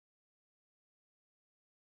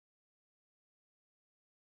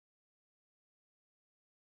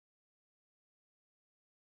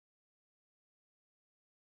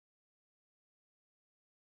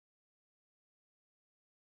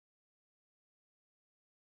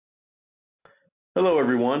Hello,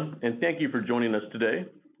 everyone, and thank you for joining us today.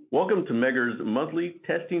 Welcome to Megger's monthly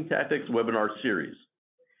Testing Tactics webinar series.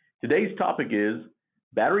 Today's topic is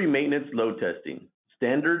Battery Maintenance Load Testing,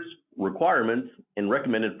 Standards, Requirements, and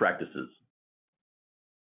Recommended Practices.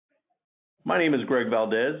 My name is Greg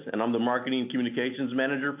Valdez, and I'm the Marketing and Communications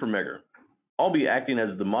Manager for Megger. I'll be acting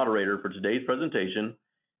as the moderator for today's presentation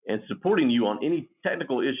and supporting you on any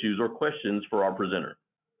technical issues or questions for our presenter.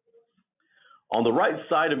 On the right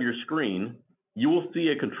side of your screen, you will see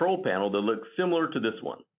a control panel that looks similar to this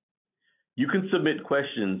one. You can submit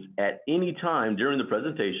questions at any time during the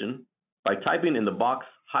presentation by typing in the box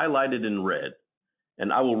highlighted in red,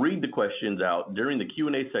 and I will read the questions out during the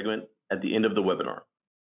Q&A segment at the end of the webinar.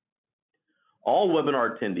 All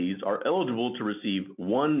webinar attendees are eligible to receive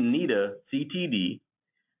one NETA CTD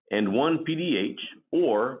and one PDH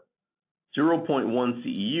or 0.1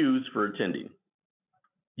 CEUs for attending.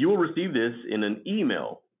 You will receive this in an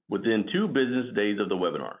email within 2 business days of the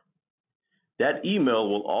webinar. That email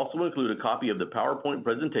will also include a copy of the PowerPoint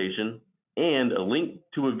presentation and a link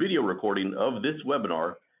to a video recording of this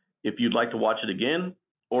webinar if you'd like to watch it again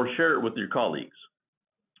or share it with your colleagues.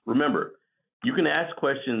 Remember, you can ask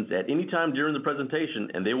questions at any time during the presentation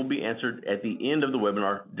and they will be answered at the end of the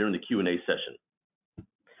webinar during the Q&A session.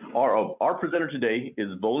 Our presenter today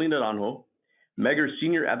is Boli Naranjo, Megger's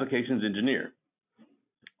Senior Applications Engineer.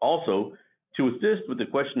 Also, to assist with the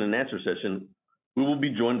question and answer session, we will be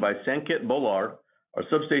joined by Sanket Bolar, our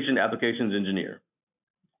Substation Applications Engineer.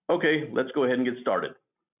 Okay, let's go ahead and get started.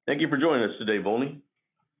 Thank you for joining us today, Boli.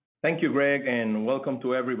 Thank you, Greg, and welcome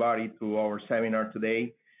to everybody to our seminar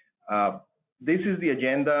today. This is the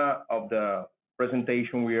agenda of the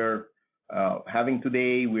presentation we are having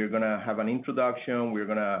today. We're going to have an introduction. We're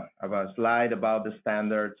going to have a slide about the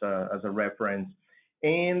standards as a reference.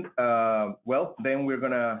 And then we're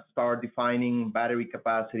going to start defining battery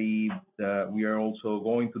capacity. We are also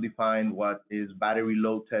going to define what is battery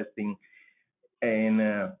load testing. And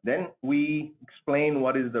then we explain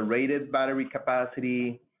what is the rated battery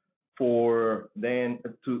capacity for then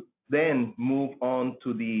move on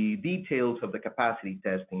to the details of the capacity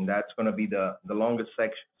testing. That's going to be the longest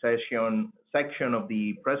section of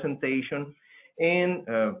the presentation. And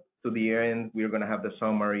to the end, we're going to have the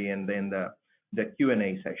summary and then the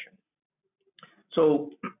Q&A session.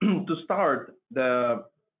 So to start, the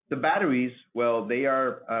batteries, well, they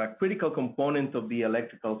are a critical component of the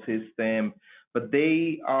electrical system, but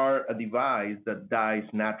they are a device that dies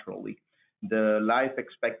naturally. The life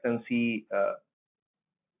expectancy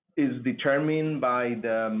is determined by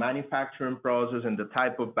the manufacturing process and the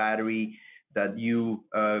type of battery that you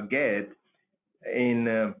get.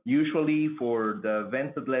 And usually for the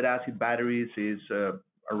vented lead acid batteries is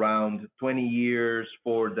around 20 years.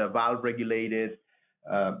 For the valve regulated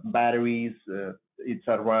batteries, it's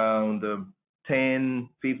around 10,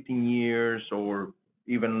 15 years or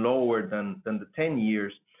even lower than the 10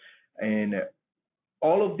 years. And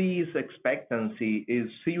all of these expectancy is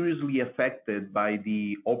seriously affected by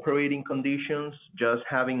the operating conditions. Just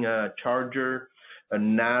having a charger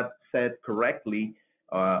not set correctly,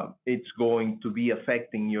 it's going to be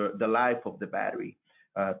affecting the life of the battery.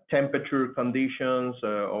 Temperature conditions,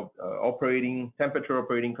 operating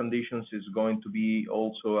conditions is going to be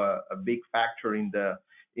also a big factor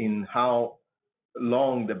in how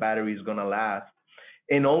long the battery is going to last.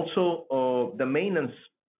 And also the maintenance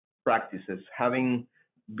practices, having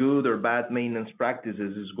good or bad maintenance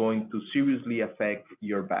practices is going to seriously affect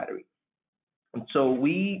your battery. And so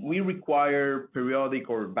we require periodic,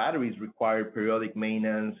 or batteries require periodic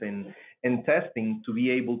maintenance and testing to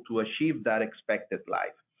be able to achieve that expected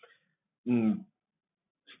life.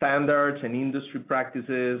 Standards and industry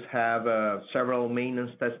practices have several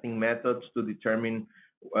maintenance testing methods to determine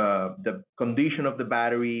the condition of the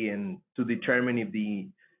battery and to determine if the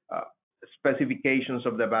specifications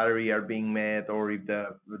of the battery are being met, or if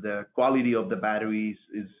the quality of the batteries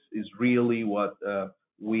is really what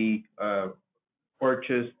we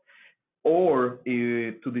purchased, or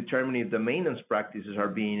to determine if the maintenance practices are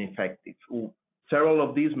being effective. Several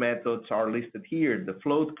of these methods are listed here. The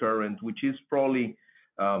float current, which is probably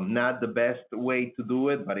not the best way to do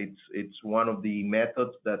it, but it's one of the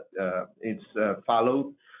methods that it's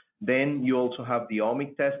followed. Then you also have the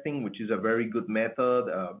ohmic testing, which is a very good method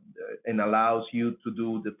and allows you to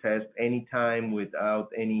do the test anytime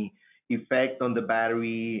without any effect on the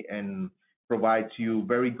battery and provides you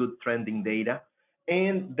very good trending data.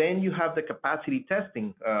 And then you have the capacity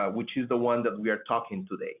testing, which is the one that we are talking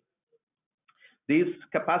today. This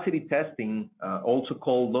capacity testing, also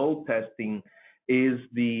called load testing, is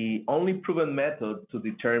the only proven method to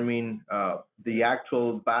determine the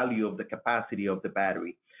actual value of the capacity of the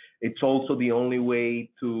battery. It's also the only way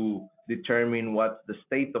to determine what's the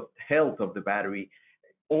state of health of the battery,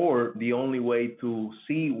 or the only way to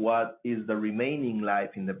see what is the remaining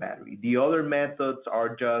life in the battery. The other methods are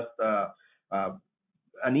just uh,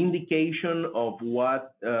 an indication of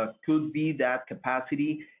what could be that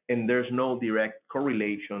capacity, and there's no direct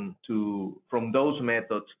correlation from those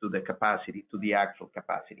methods to the capacity, to the actual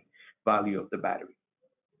capacity value of the battery.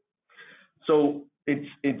 So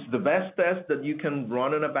it's the best test that you can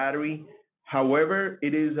run on a battery. However,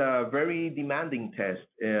 it is a very demanding test.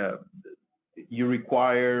 You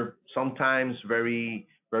require sometimes very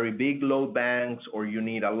big load banks, or you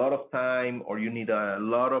need a lot of time, or you need a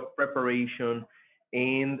lot of preparation,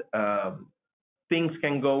 and things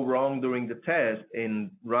can go wrong during the test.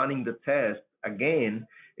 And running the test again,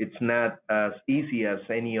 it's not as easy as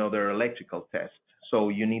any other electrical test. So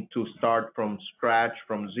you need to start from scratch,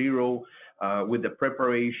 from zero, with the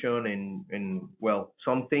preparation, and well,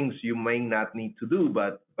 some things you may not need to do,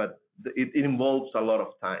 but it involves a lot of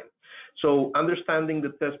time. So understanding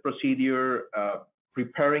the test procedure,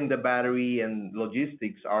 preparing the battery, and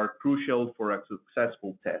logistics are crucial for a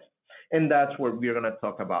successful test. And that's what we're going to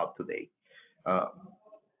talk about today. Uh,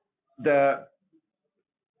 the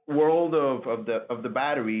world of the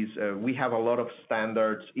batteries, we have a lot of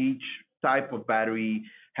standards. Each type of battery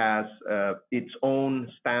has its own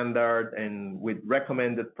standard, and with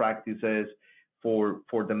recommended practices for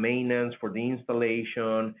the maintenance, for the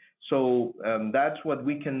installation. So that's what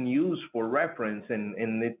we can use for reference,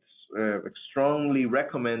 and it's strongly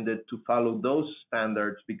recommended to follow those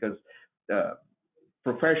standards, because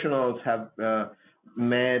professionals have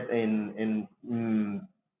met and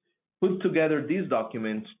put together these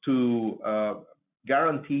documents to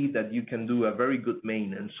guarantee that you can do a very good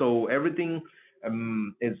maintenance. So everything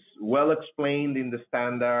is well explained in the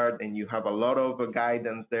standard, and you have a lot of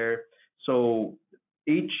guidance there. So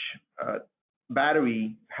each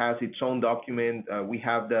battery has its own document. We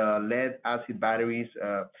have the lead acid batteries,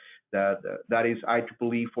 that is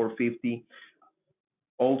IEEE 450.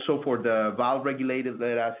 Also, for the valve-regulated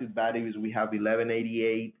lead-acid batteries, we have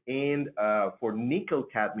 1188, and for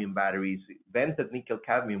nickel-cadmium batteries, vented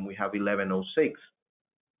nickel-cadmium, we have 1106.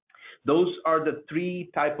 Those are the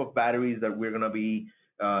three type of batteries that we're going to be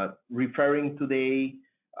referring today.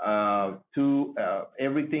 To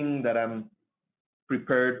everything that I'm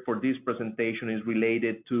prepared for this presentation is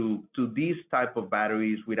related to these type of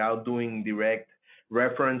batteries, without doing direct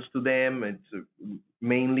reference to them. It's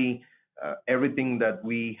mainly everything that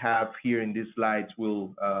we have here in these slides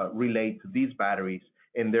will relate to these batteries,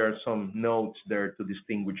 and there are some notes there to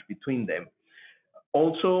distinguish between them.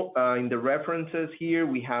 Also, in the references here,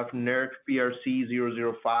 we have NERC PRC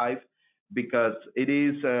 005, because it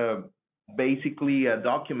is basically a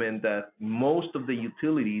document that most of the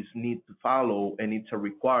utilities need to follow, and it's a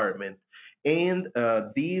requirement. And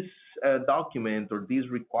this document, or this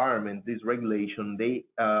requirement, this regulation, they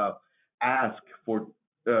ask for,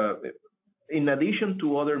 in addition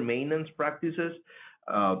to other maintenance practices,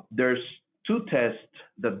 there's two tests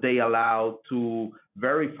that they allow to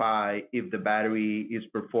verify if the battery is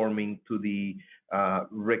performing to the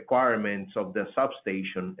requirements of the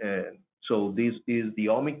substation. So this is the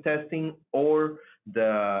ohmic testing, or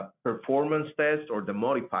the performance test, or the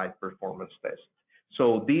modified performance test.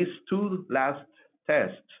 So these two last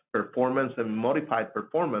tests, performance and modified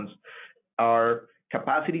performance, are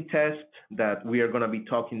capacity tests that we are going to be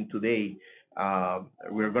talking today.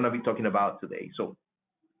 We're going to be talking about today. So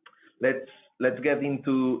let's get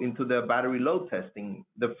into the battery load testing.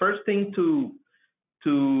 The first thing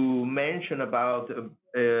to mention about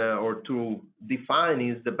or to define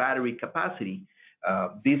is the battery capacity.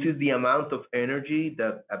 This is the amount of energy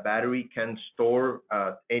that a battery can store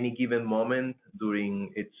at any given moment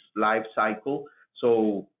during its life cycle.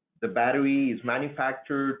 So the battery is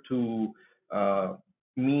manufactured to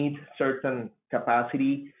meet certain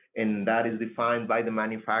capacity, and that is defined by the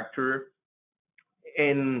manufacturer.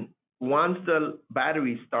 And once the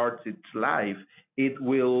battery starts its life, it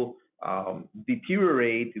will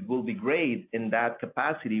deteriorate, it will degrade, and that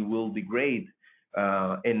capacity will degrade,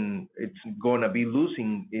 and it's going to be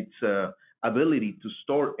losing its ability to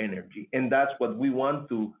store energy. And that's what we want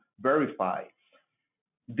to verify.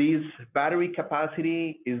 This battery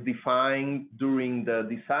capacity is defined during the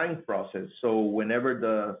design process. So whenever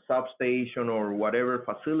the substation or whatever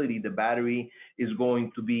facility the battery is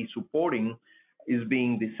going to be supporting is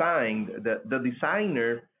being designed, the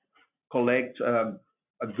designer collects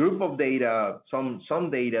a group of data, some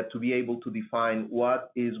data, to be able to define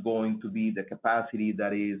what is going to be the capacity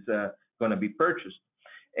that is going to be purchased.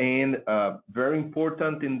 And very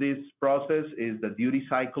important in this process is the duty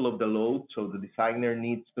cycle of the load. So the designer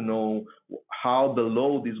needs to know how the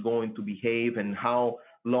load is going to behave and how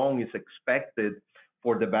long is expected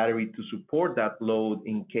for the battery to support that load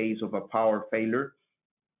in case of a power failure.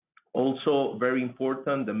 Also, very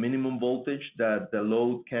important, the minimum voltage that the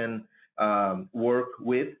load can work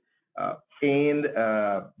with. And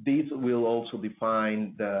these will also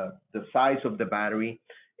define the size of the battery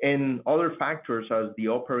and other factors as the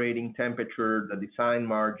operating temperature, the design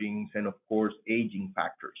margins, and of course, aging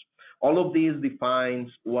factors. All of these defines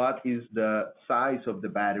what is the size of the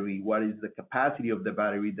battery, what is the capacity of the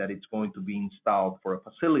battery that it's going to be installed for a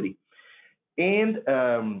facility. And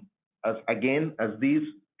as this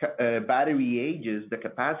battery ages, the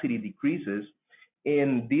capacity decreases,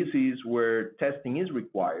 and this is where testing is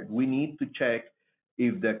required. We need to check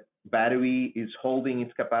if the battery is holding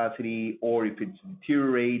its capacity or if it's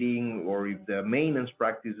deteriorating or if the maintenance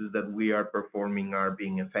practices that we are performing are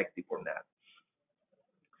being effective or not.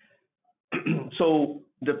 So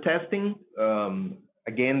the testing,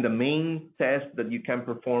 again, the main test that you can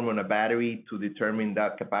perform on a battery to determine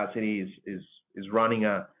that capacity is running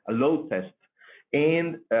a load test.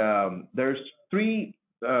 And there's three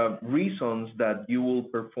reasons that you will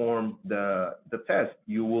perform the test.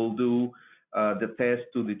 You will do the test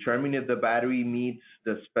to determine if the battery meets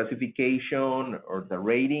the specification or the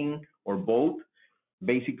rating or both.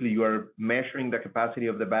 Basically, you are measuring the capacity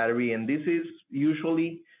of the battery, and this is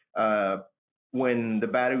usually when the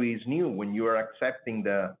battery is new, when you are accepting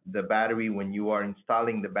the battery, when you are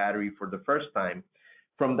installing the battery for the first time.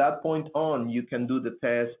 From that point on, you can do the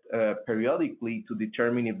test periodically to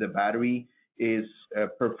determine if the battery is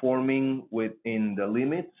performing within the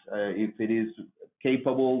limits, if it is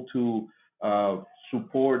capable to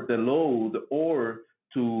support the load, or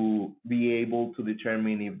to be able to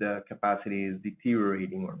determine if the capacity is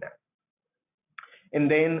deteriorating or not. And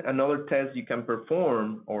then another test you can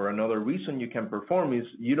perform, or another reason you can perform, is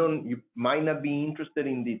you might not be interested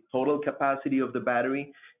in the total capacity of the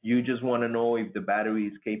battery. You just want to know if the battery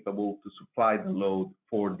is capable to supply the load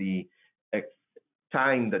for the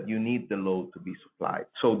time that you need the load to be supplied.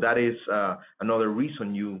 So that is another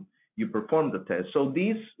reason you perform the test. So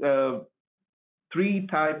these three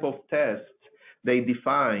type of tests, they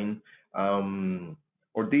define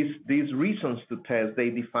or these reasons to test, they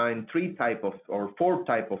define four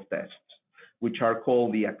type of tests, which are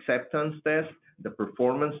called the acceptance test, the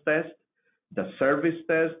performance test, the service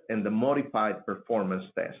test, and the modified performance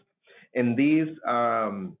test. And these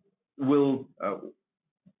will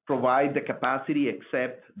provide the capacity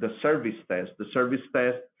except the service test. The service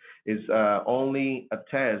test is only a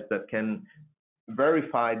test that can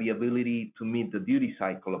verify the ability to meet the duty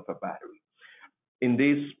cycle of a battery. In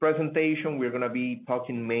this presentation, we're going to be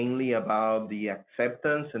talking mainly about the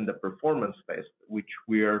acceptance and the performance test, which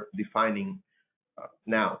we are defining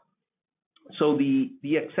now. So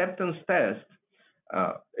the acceptance test,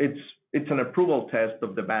 it's an approval test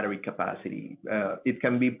of the battery capacity. It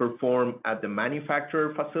can be performed at the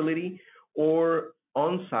manufacturer facility or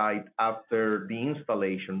on-site after the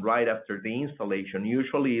installation, right after the installation.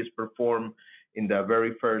 Usually is performed in the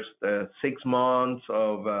very first 6 months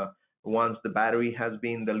of once the battery has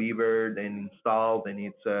been delivered and installed, and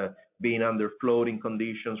it's been under floating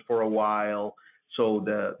conditions for a while. So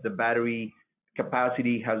the battery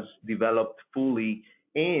capacity has developed fully,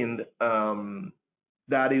 and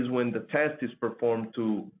that is when the test is performed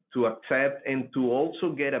to accept and to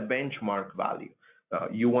also get a benchmark value.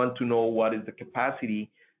 You want to know what is the capacity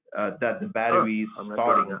that the battery is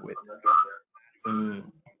starting with.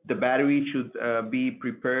 The battery should be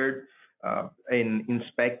prepared and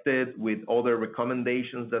inspected with other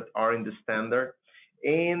recommendations that are in the standard.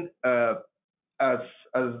 And as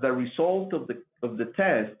the result of the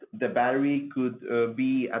test, the battery could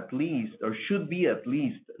be at least, or should be at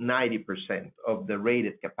least 90% of the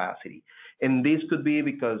rated capacity. And this could be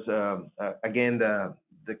because, again,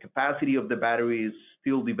 the capacity of the battery is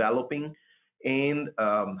still developing and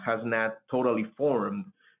has not totally formed.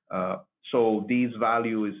 So this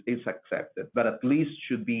value is accepted, but at least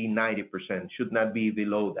should be 90%, should not be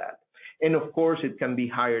below that. And of course, it can be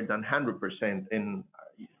higher than 100%. And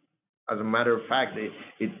as a matter of fact,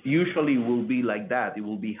 it usually will be like that. It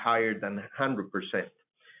will be higher than 100%.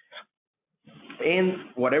 And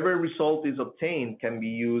whatever result is obtained can be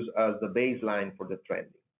used as the baseline for the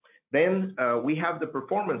trending. Then we have the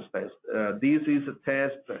performance test. This is a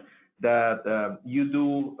test that you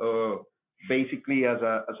do basically as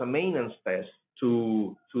a maintenance test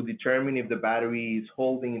to determine if the battery is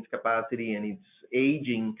holding its capacity and it's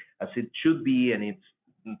aging as it should be, and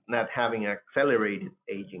it's not having accelerated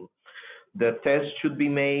aging. The test should be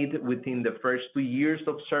made within the first 2 years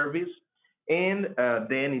of service, and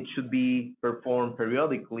then it should be performed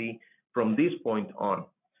periodically from this point on.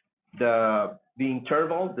 The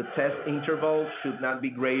test interval should not be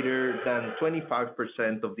greater than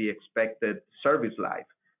 25% of the expected service life.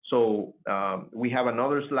 So we have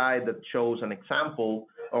another slide that shows an example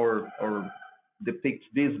or depicts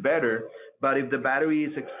this better. But if the battery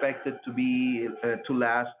is expected to be to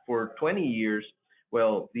last for 20 years,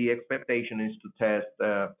 well, the expectation is to test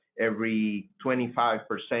every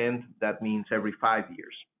 25%. That means every 5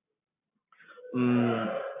 years.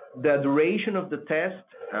 The duration of the test,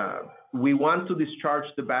 we want to discharge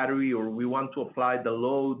the battery, or we want to apply the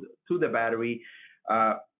load to the battery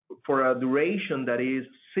for a duration that is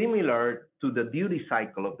similar to the duty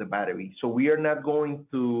cycle of the battery. So we are not going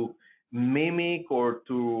to mimic or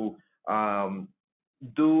to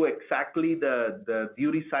do exactly the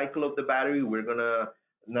duty cycle of the battery. We're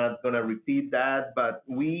not gonna repeat that, but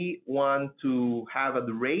we want to have a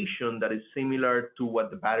duration that is similar to what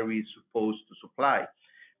the battery is supposed to supply.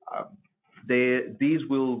 These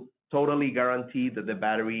will totally guarantee that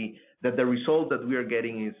the result that we are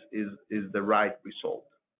getting is the right result.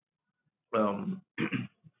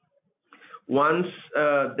 Once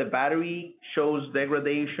the battery shows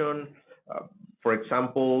degradation, for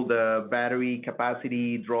example, the battery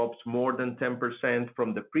capacity drops more than 10%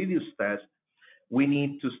 from the previous test, we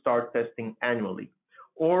need to start testing annually.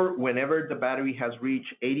 Or whenever the battery has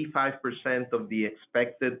reached 85% of the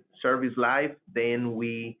expected service life, then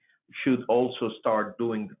we should also start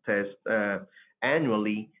doing the test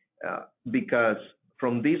annually, because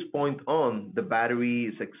from this point on, the battery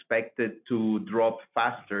is expected to drop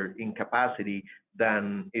faster in capacity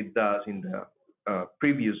than it does in the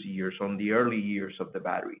previous years, on the early years of the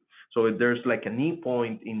battery. So if there's like a knee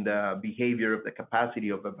point in the behavior of the capacity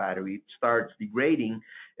of a battery, it starts degrading,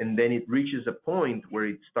 and then it reaches a point where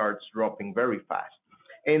it starts dropping very fast.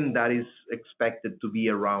 And that is expected to be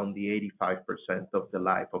around the 85% of the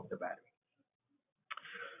life of the battery.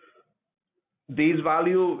 This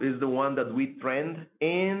value is the one that we trend,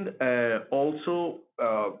 and also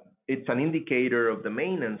it's an indicator of the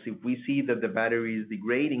maintenance. If we see that the battery is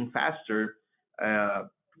degrading faster,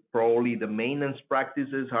 probably the maintenance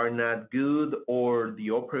practices are not good, or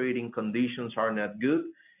the operating conditions are not good,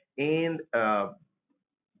 and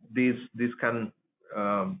this can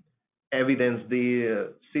evidence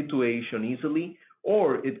the situation easily,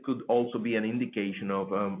 or it could also be an indication of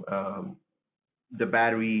the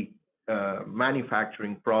battery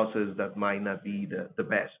manufacturing process that might not be the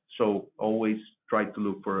best. So always try to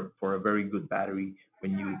look for a very good battery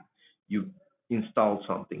when you install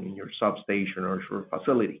something in your substation or your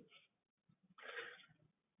facility.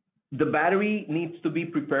 The battery needs to be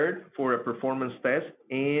prepared for a performance test,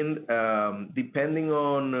 and depending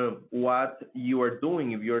on what you are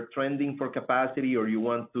doing, if you're trending for capacity or you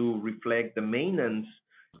want to reflect the maintenance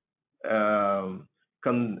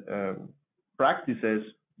practices,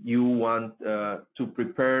 you want to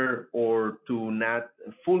prepare or to not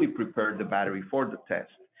fully prepare the battery for the test.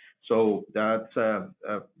 So that's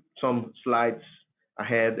some slides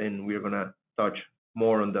ahead, and we're gonna touch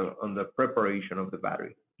more on the preparation of the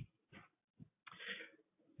battery.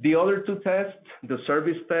 The other two tests, the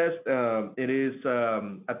service test, it is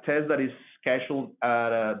a test that is scheduled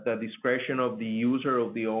at the discretion of the user,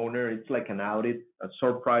 of the owner. It's like an audit, a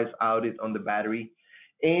surprise audit on the battery.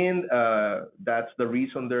 And that's the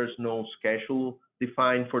reason there's no schedule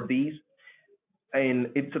defined for these.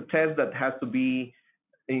 And it's a test that has to be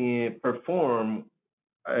performed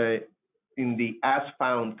in the as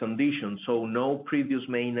found condition. So no previous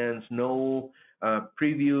maintenance, no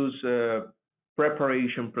previous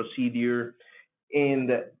preparation procedure, and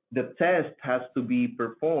the test has to be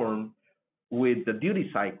performed with the duty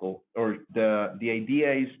cycle, or the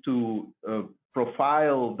idea is to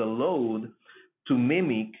profile the load to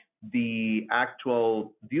mimic the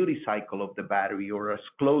actual duty cycle of the battery, or as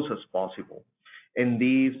close as possible. In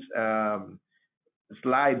this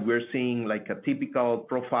slide, we're seeing like a typical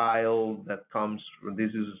profile that comes,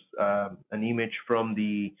 this is an image from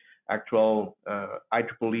the actual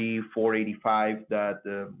IEEE 485 that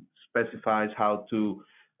specifies how to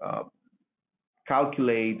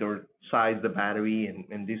calculate or size the battery,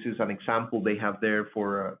 and this is an example they have there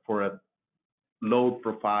for a load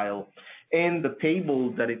profile. And the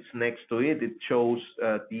table that it's next to it, it shows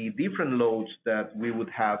the different loads that we would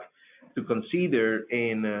have to consider,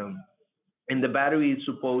 and the battery is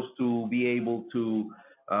supposed to be able to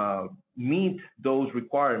meet those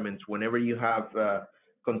requirements. Whenever you have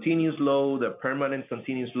continuous load, a permanent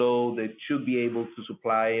continuous load, it should be able to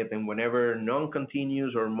supply it. And whenever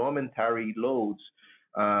non-continuous or momentary loads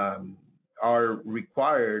are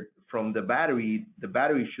required from the battery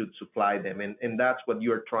should supply them, and that's what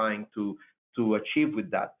you're trying to achieve with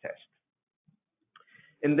that test.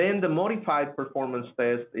 And then the modified performance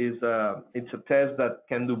test is it's a test that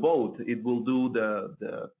can do both. It will do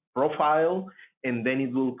the profile, and then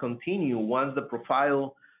it will continue once the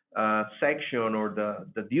profile section or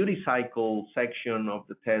the duty cycle section of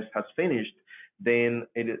the test has finished. Then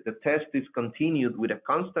the test is continued with a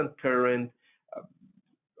constant current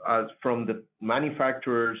from the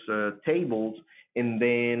manufacturer's tables, and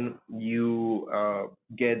then you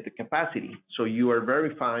get the capacity. So you are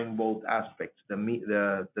verifying both aspects,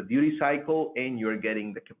 the duty cycle, and you're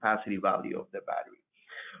getting the capacity value of the battery.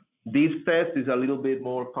 This test is a little bit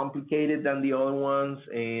more complicated than the other ones,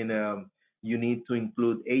 and you need to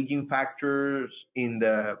include aging factors in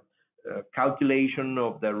the calculation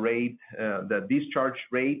of the rate, the discharge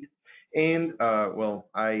rate. And well,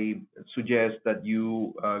 I suggest that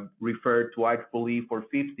you refer to IEEE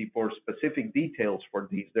 450 for specific details for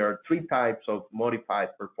these. There are 3 types of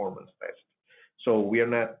modified performance tests. So we are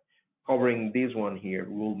not covering this one here.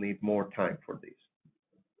 We'll need more time for this.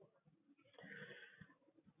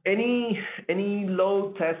 Any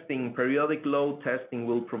load testing, periodic load testing,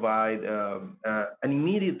 will provide an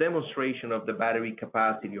immediate demonstration of the battery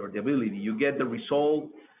capacity or the ability. You get the result,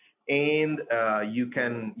 and you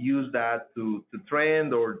can use that to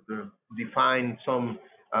trend or to define some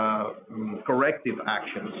corrective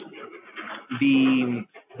actions.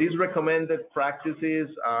 These recommended practices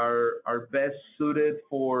are best suited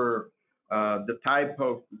for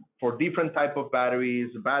different type of batteries,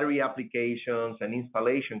 battery applications, and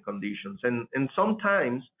installation conditions. And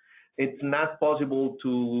sometimes it's not possible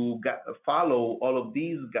to follow all of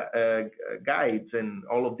these guides and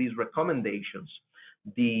all of these recommendations.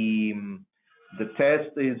 The test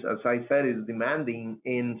is, as I said, is demanding,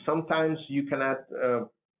 and sometimes you cannot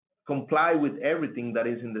comply with everything that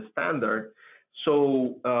is in the standard.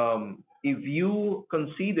 So if you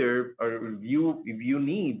consider, or if you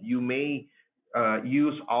need, you may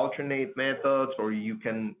use alternate methods, or you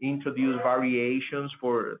can introduce variations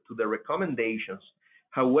to the recommendations.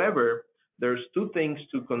 However, there's 2 things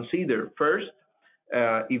to consider. First,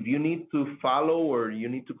 if you need to follow or you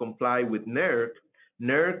need to comply with NERC,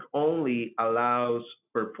 NERC only allows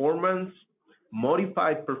performance,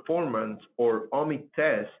 modified performance, or ohmic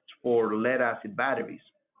tests for lead-acid batteries.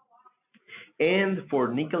 And for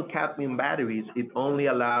nickel-cadmium batteries, it only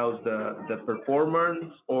allows the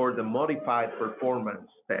performance or the modified performance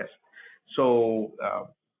test. So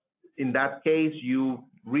in that case, you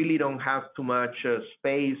really don't have too much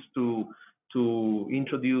space to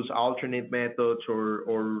introduce alternate methods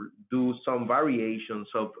or do some variations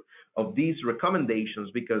of these recommendations,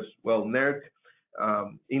 because, well, NERC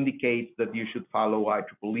indicates that you should follow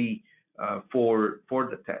IEEE for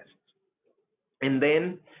the test. And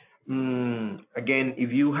then again,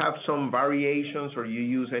 if you have some variations or you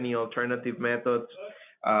use any alternative methods,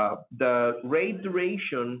 the rate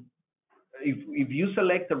duration, if you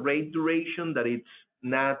select a rate duration that it's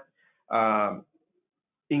not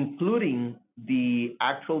including the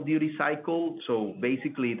actual duty cycle, so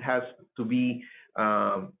basically it has to be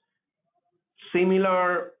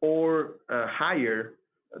similar or higher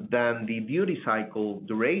than the duty cycle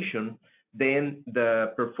duration, then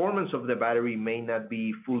the performance of the battery may not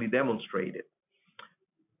be fully demonstrated.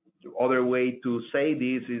 The other way to say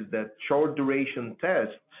this is that short duration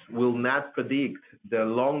tests will not predict the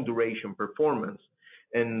long duration performance,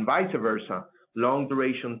 and vice versa. Long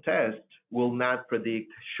duration tests will not predict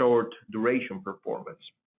short duration performance.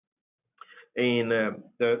 And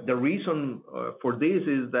the reason for this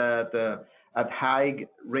is that at high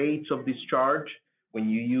rates of discharge, when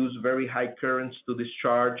you use very high currents to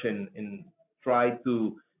discharge and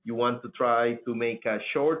you want to try to make a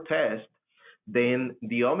short test, then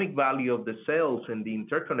the ohmic value of the cells and the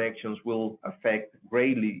interconnections will affect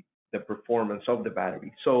greatly the performance of the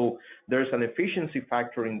battery. So there's an efficiency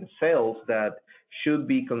factor in the cells that should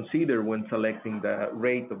be considered when selecting the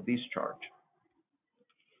rate of discharge.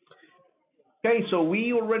 Okay, so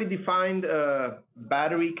we already defined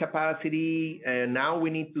battery capacity, and now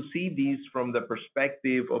we need to see this from the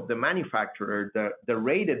perspective of the manufacturer, the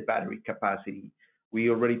rated battery capacity. We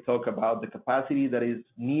already talked about the capacity that is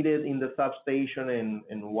needed in the substation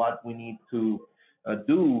and what we need to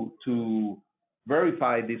do to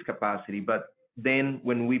verify this capacity. But then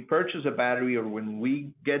when we purchase a battery or when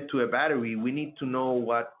we get to a battery, we need to know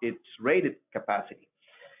what its rated capacity.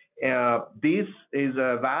 This is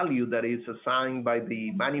a value that is assigned by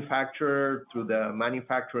the manufacturer through the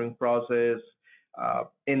manufacturing process,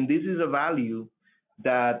 and this is a value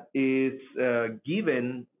that is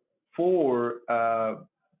given for a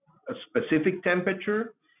a specific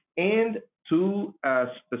temperature and to a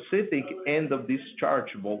specific end of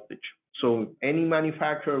discharge voltage. So any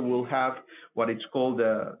manufacturer will have what it's called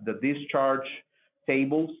the discharge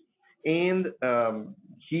tables. And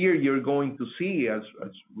here you're going to see, as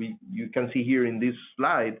you can see here in this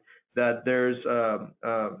slide, that there's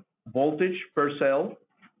voltage per cell.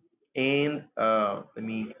 And let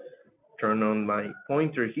me turn on my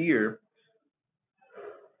pointer here.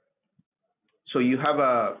 So you have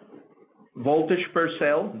a voltage per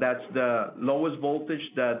cell. That's the lowest voltage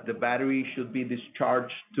that the battery should be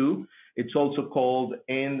discharged to. It's also called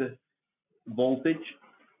end voltage,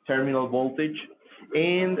 terminal voltage.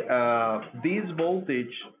 And this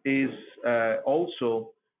voltage is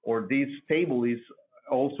also, or this table is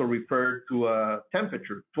also referred to a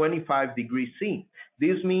temperature, 25 degrees C.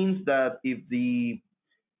 This means that if the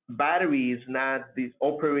battery is not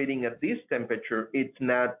operating at this temperature, it's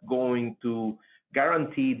not going to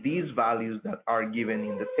guarantee these values that are given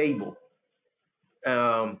in the table.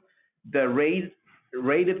 The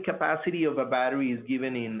rated capacity of a battery is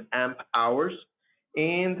given in amp hours.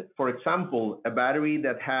 And for example, a battery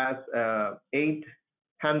that has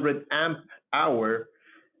 800 amp hour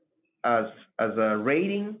as a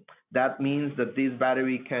rating, that means that this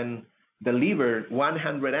battery can deliver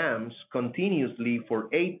 100 amps continuously for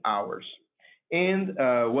 8 hours. And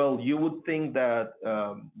well, you would think that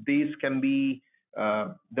this can be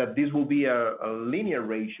that this will be a linear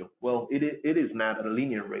ratio. Well, it is not a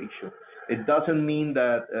linear ratio. It doesn't mean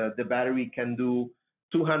that the battery can do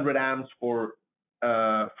 200 amps for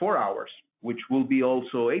 4 hours, which will be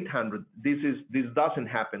also 800. This doesn't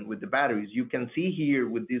happen with the batteries. You can see here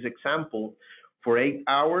with this example, for 8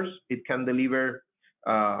 hours, it can deliver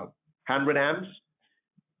 100 amps.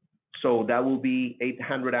 So that will be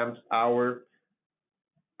 800 amps hour.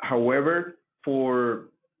 However, for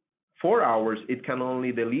 4 hours, it can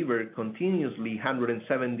only deliver continuously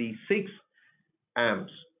 176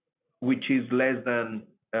 amps, which is less than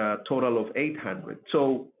a total of 800.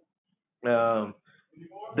 So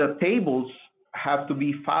the tables have to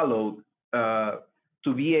be followed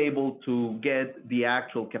to be able to get the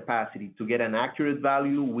actual capacity. To get an accurate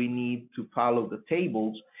value, we need to follow the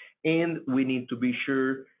tables, and we need to be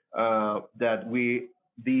sure that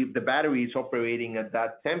the battery is operating at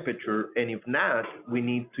that temperature, and if not, we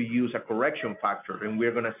need to use a correction factor, and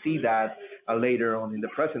we're going to see that later on in the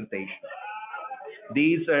presentation.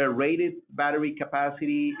 This rated battery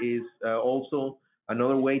capacity is also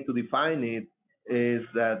another way to define it, is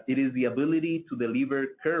that it is the ability to deliver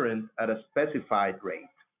current at a specified rate.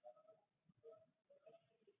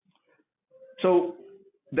 So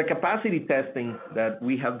the capacity testing that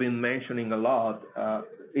we have been mentioning a lot,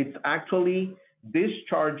 it's actually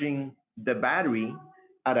discharging the battery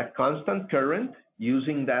at a constant current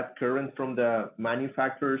using that current from the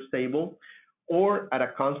manufacturer's table, or at a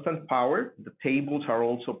constant power. The tables are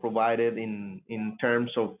also provided in terms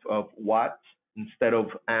of watts instead of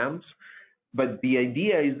amps. But the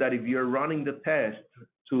idea is that if you're running the test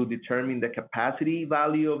to determine the capacity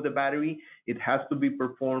value of the battery, it has to be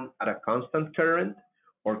performed at a constant current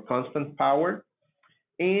or constant power.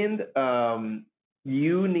 And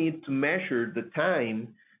you need to measure the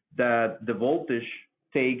time that the voltage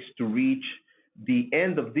takes to reach the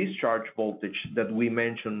end of discharge voltage that we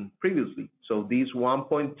mentioned previously. So these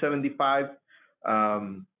 1.75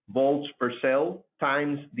 volts per cell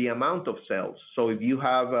times the amount of cells. So if you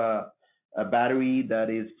have a battery that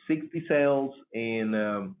is 60 cells and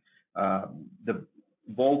the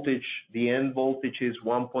voltage, the end voltage is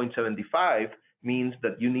 1.75, means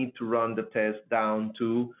that you need to run the test down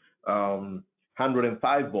to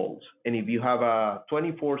 105 volts. And if you have a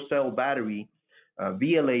 24 cell battery,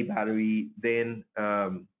 VLA battery, then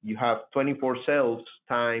you have 24 cells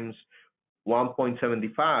times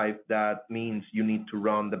 1.75. That means you need to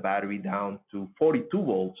run the battery down to 42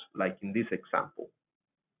 volts, like in this example.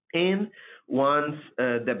 And once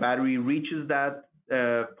the battery reaches that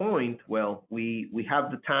point, well, we have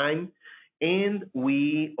the time, and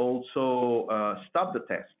we also stop the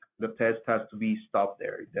test. The test has to be stopped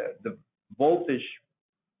there. The voltage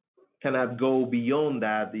cannot go beyond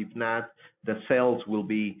that. If not, the cells will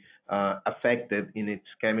be affected in its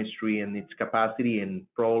chemistry and its capacity, and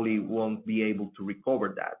probably won't be able to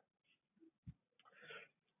recover that.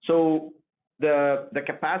 So the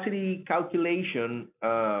capacity calculation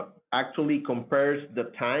actually compares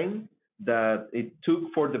the time that it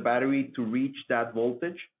took for the battery to reach that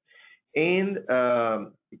voltage, and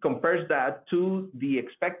it compares that to the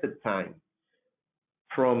expected time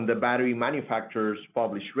from the battery manufacturer's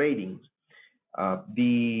published ratings.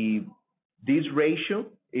 This ratio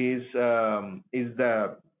is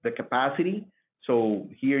the capacity So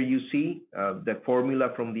here you see the formula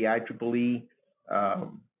from the IEEE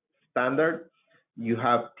standard. You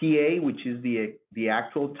have TA, which is the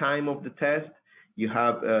actual time of the test. You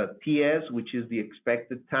have TS, which is the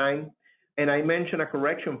expected time. And I mentioned a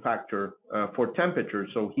correction factor for temperature.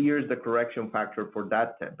 So here's the correction factor for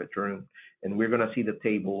that temperature. And we're going to see the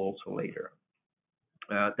table also later.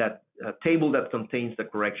 That table that contains the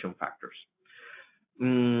correction factors.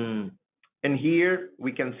 And here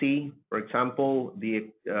we can see, for example, the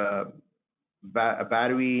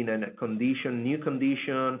battery in a condition, new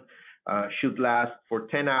condition, should last for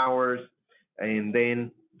 10 hours. And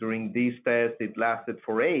then during this test, it lasted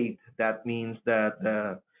for 8. That means that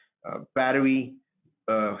the battery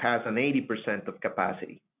has an 80% of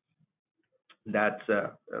capacity. That's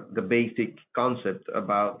the basic concept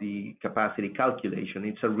about the capacity calculation.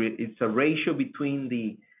 It's a ratio between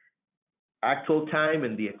the actual time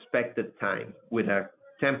and the expected time with a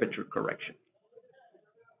temperature correction.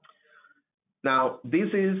 Now, this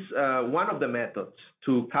is one of the methods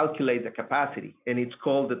to calculate the capacity, and it's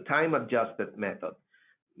called the time-adjusted method.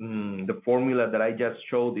 The formula that I just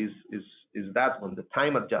showed is that one, the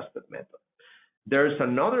time-adjusted method. There's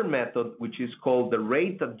another method which is called the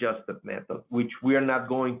rate-adjusted method, which we are not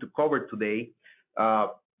going to cover today.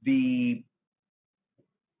 The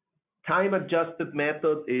time-adjusted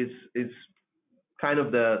method is kind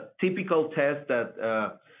of the typical test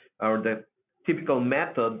that, or the typical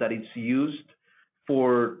method that is used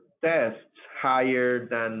for tests higher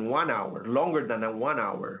than 1 hour, longer than 1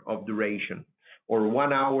 hour of duration, or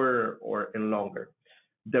 1 hour and longer.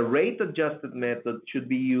 The rate-adjusted method should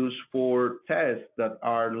be used for tests that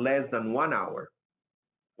are less than 1 hour.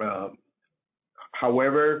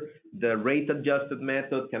 However, the rate-adjusted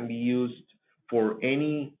method can be used for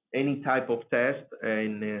any type of test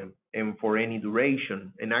and for any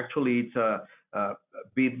duration. And actually, it's a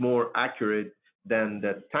bit more accurate than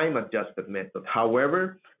the time-adjusted method.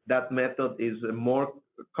 However, that method is more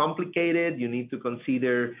complicated. You need to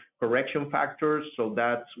consider correction factors, so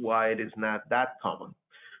that's why it is not that common.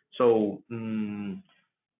 So no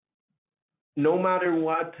matter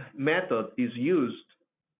what method is used,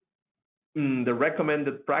 the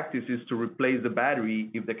recommended practice is to replace the battery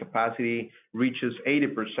if the capacity reaches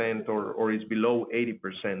 80% or is below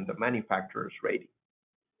 80%, the manufacturer's rating.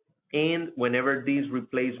 And whenever this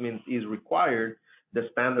replacement is required, the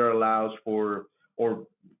standard allows for or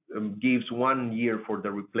gives 1 year for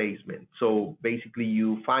the replacement. So basically,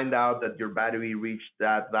 you find out that your battery reached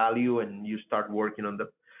that value and you start working on the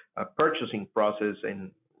purchasing process,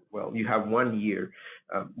 and well, you have 1 year.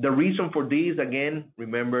 The reason for this, again,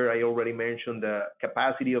 remember I already mentioned the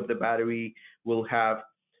capacity of the battery will have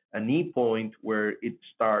an E point where it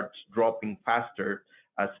starts dropping faster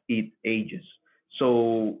as it ages.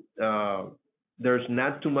 So there's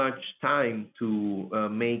not too much time to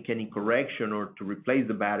make any correction or to replace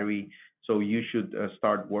the battery. So you should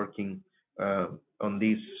start working on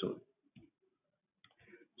this soon.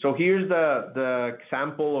 So here's the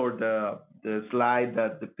example or the slide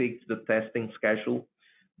that depicts the testing schedule.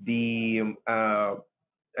 The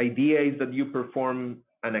idea is that you perform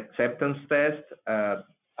an acceptance test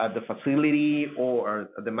at the facility or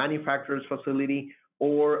at the manufacturer's facility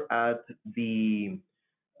or at the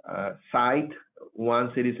site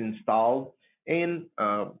once it is installed, and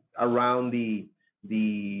around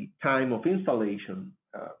the time of installation,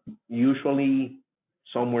 usually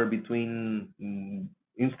somewhere between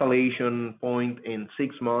installation point and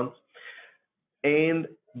 6 months. And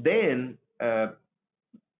then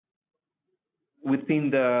within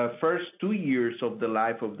the first 2 years of the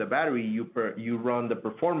life of the battery, you run the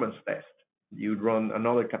performance test. You run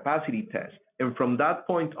another capacity test. And from that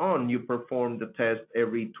point on, you perform the test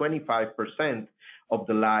every 25% of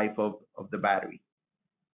the life of the battery.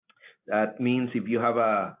 That means if you have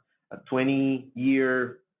a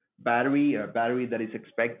 20-year battery, a battery that is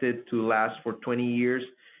expected to last for 20 years,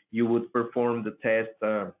 you would perform the test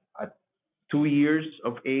at 2 years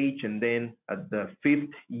of age, and then at the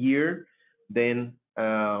 5th year, then,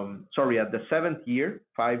 at the 7th year,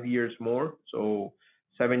 5 years more, so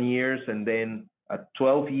 7 years, and then at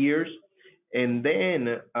 12 years, and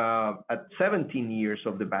then at 17 years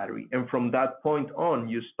of the battery. And from that point on,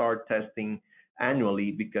 you start testing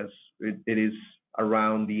annually because it is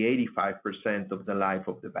around the 85% of the life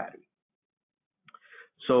of the battery.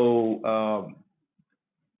 So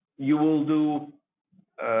you will do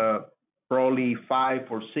probably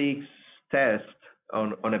 5 or 6 tests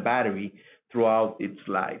on a battery throughout its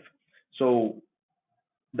life. So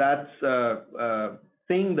that's a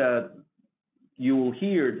thing that you will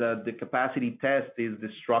hear, that the capacity test is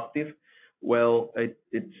destructive. Well,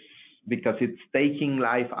 it's because it's taking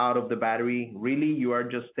life out of the battery. Really, you are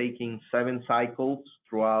just taking 7 cycles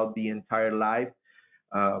throughout the entire life.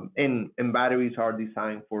 And batteries are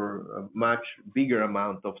designed for a much bigger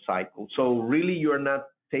amount of cycles. So really, you're not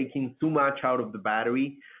taking too much out of the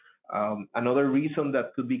battery. Another reason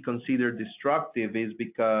that could be considered destructive is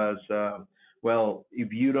because, well,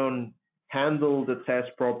 if you don't handle the test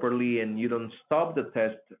properly and you don't stop the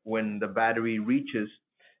test when the battery reaches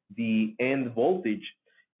the end voltage,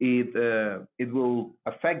 it will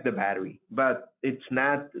affect the battery. But it's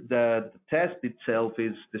not the test itself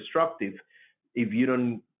is destructive. If you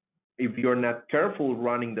don't, if you're not careful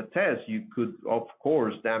running the test, you could of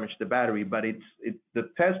course damage the battery. But the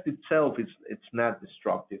test itself is it's not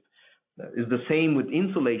destructive. It's the same with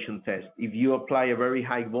insulation test. If you apply a very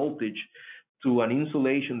high voltage to an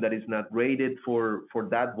insulation that is not rated for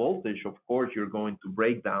that voltage, of course you're going to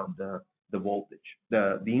break down the voltage,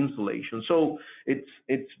 the insulation. So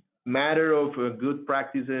it's matter of good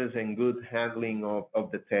practices and good handling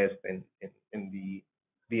of the test and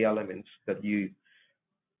the elements that you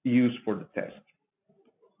use for the test.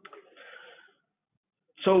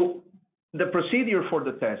 So the procedure for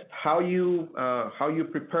the test, how you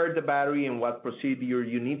prepare the battery and what procedure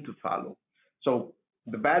you need to follow. So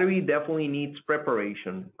the battery definitely needs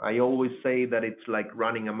preparation. I always say that it's like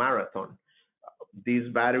running a marathon. This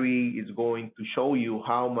battery is going to show you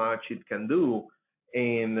how much it can do,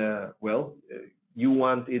 and you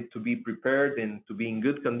want it to be prepared and to be in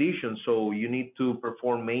good condition. So you need to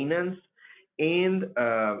perform maintenance, and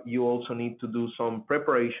you also need to do some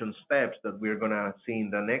preparation steps that we're gonna see in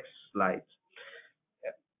the next slides.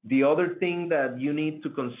 The other thing that you need to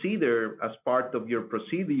consider as part of your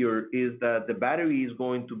procedure is that the battery is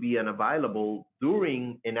going to be unavailable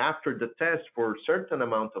during and after the test for a certain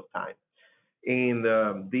amount of time. And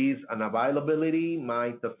this unavailability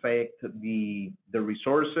might affect the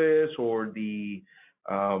resources or the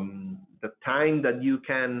time that you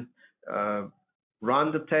can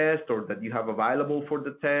run the test or that you have available for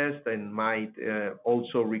the test, and might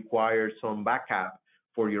also require some backup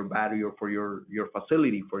for your battery or for your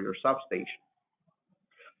facility, for your substation.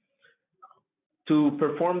 To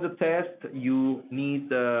perform the test, you need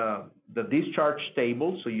the discharge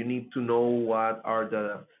table. So you need to know what are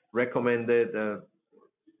the recommended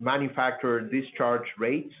manufacturer discharge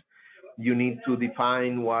rates. You need to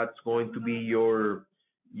define what's going to be your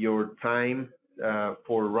time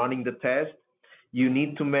for running the test. You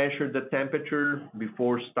need to measure the temperature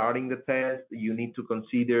before starting the test. You need to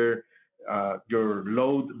consider your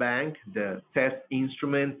load bank, the test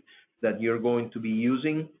instrument that you're going to be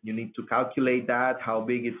using. You need to calculate that, how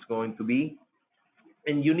big it's going to be.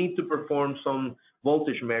 And you need to perform some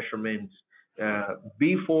voltage measurements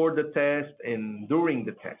before the test and during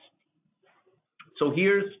the test. So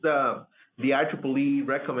here's the IEEE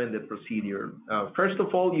recommended procedure. First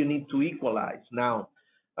of all, you need to equalize. Now,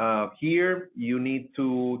 here you need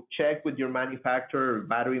to check with your manufacturer,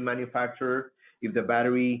 battery manufacturer, if the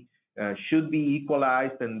battery should be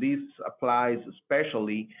equalized, and this applies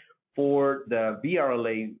especially for the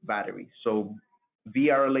VRLA batteries. So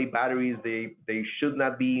VRLA batteries, they should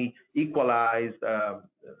not be equalized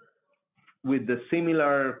with the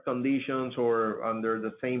similar conditions or under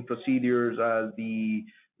the same procedures as the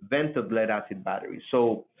vented lead acid batteries.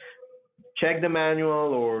 So check the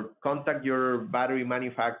manual or contact your battery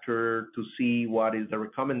manufacturer to see what is the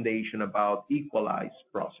recommendation about equalized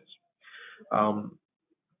process.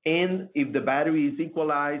 And if the battery is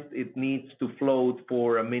equalized, it needs to float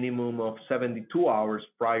for a minimum of 72 hours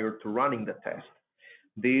prior to running the test.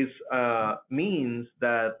 This means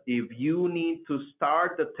that if you need to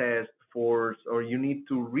start the test or you need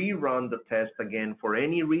to rerun the test again for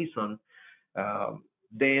any reason,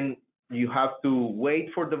 then you have to wait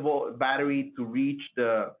for the battery to reach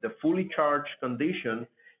the fully charged condition.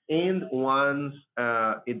 And once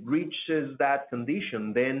it reaches that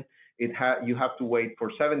condition, then you have to wait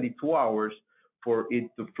for 72 hours for it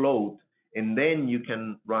to float, and then you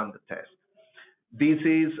can run the test. This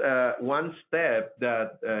is one step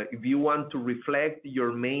that if you want to reflect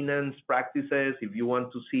your maintenance practices, if you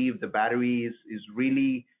want to see if the battery is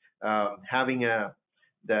really having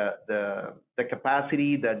the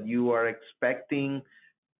capacity that you are expecting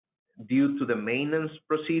due to the maintenance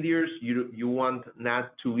procedures, you want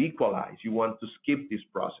not to equalize, you want to skip this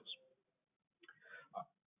process.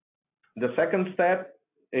 The second step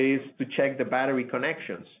is to check the battery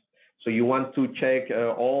connections. So you want to check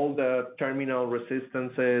all the terminal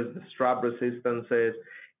resistances, the strap resistances,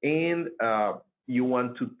 and you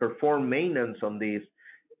want to perform maintenance on this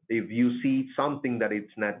if you see something that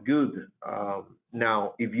it's not good.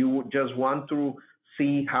 Now, if you just want to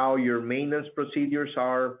see how your maintenance procedures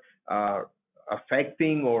are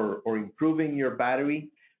affecting or improving your battery,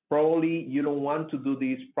 probably you don't want to do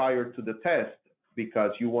this prior to the test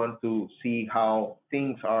because you want to see how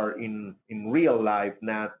things are in real life,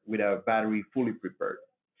 not with a battery fully prepared.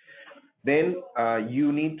 Then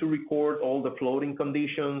you need to record all the floating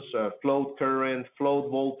conditions, float current,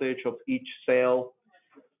 float voltage of each cell.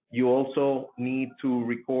 You also need to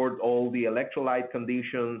record all the electrolyte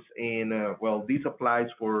conditions in, well, this applies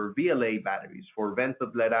for VLA batteries, for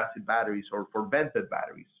vented lead acid batteries, or for vented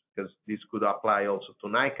batteries, because this could apply also to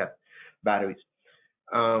NiCad batteries.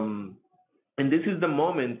 And this is the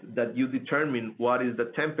moment that you determine what is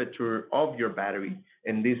the temperature of your battery.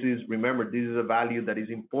 And this is, remember, this is a value that is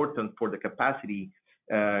important for the capacity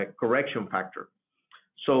correction factor.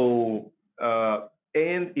 So,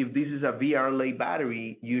 and if this is a VRLA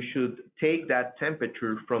battery, you should take that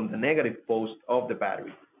temperature from the negative post of the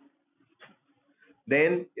battery.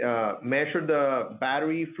 Then measure the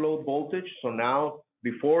battery float voltage. So now,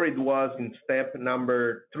 before it was in step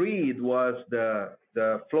number 3, it was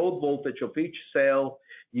the float voltage of each cell.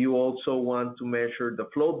 You also want to measure the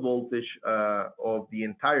float voltage of the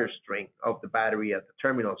entire string of the battery at the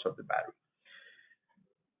terminals of the battery.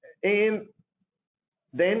 And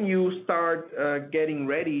then you start getting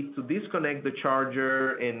ready to disconnect the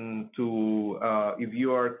charger, and to, if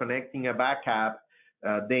you are connecting a backup,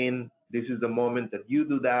 then this is the moment that you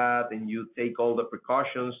do that, and you take all the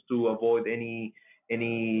precautions to avoid any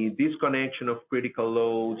disconnection of critical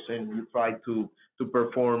loads, and you try to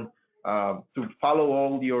perform, to follow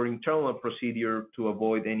all your internal procedure to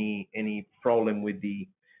avoid any problem with the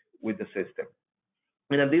system.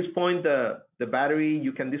 And at this point, the battery,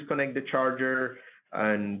 you can disconnect the charger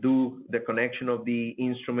and do the connection of the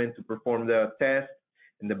instrument to perform the test,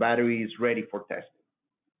 and the battery is ready for testing.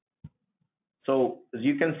 So as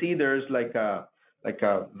you can see, there's like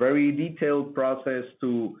a very detailed process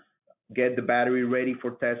to get the battery ready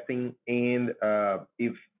for testing. And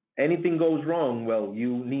if anything goes wrong, well,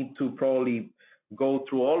 you need to probably go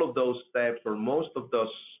through all of those steps, or most of those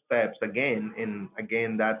steps again, and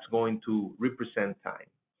again, that's going to represent time.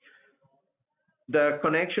 The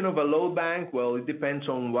connection of a load bank, well, it depends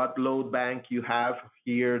on what load bank you have.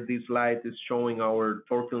 Here, this slide is showing our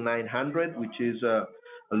Torquil 900, which is a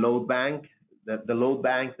load bank, the load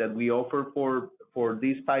bank that we offer for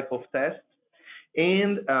this type of test.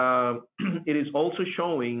 And it is also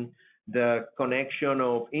showing the connection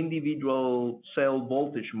of individual cell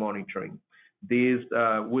voltage monitoring. This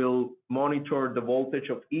will monitor the voltage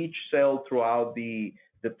of each cell throughout the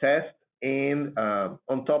test, and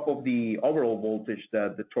on top of the overall voltage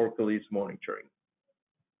that the Torquil is monitoring.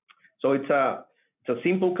 So it's a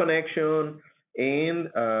simple connection,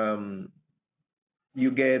 and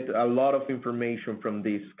you get a lot of information from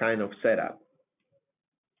this kind of setup.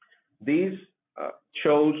 This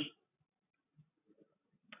shows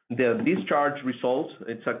the discharge results.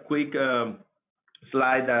 It's a quick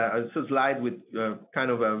slide. It's a slide with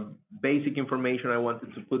kind of a basic information I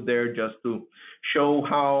wanted to put there, just to show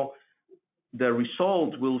how the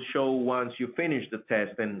result will show once you finish the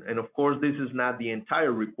test. And of course, this is not the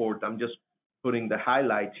entire report. I'm just putting the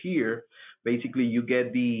highlights here. Basically, you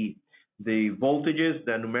get the voltages,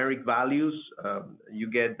 the numeric values.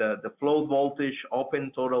 You get the float voltage,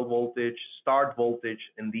 open total voltage, start voltage,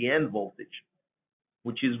 and the end voltage,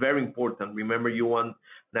 which is very important. Remember, you want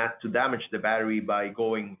not to damage the battery by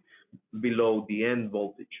going below the end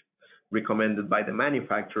voltage recommended by the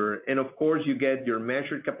manufacturer. And of course, you get your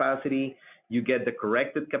measured capacity, you get the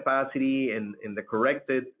corrected capacity, and the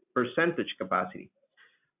corrected percentage capacity.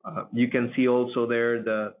 You can see also there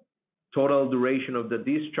the total duration of the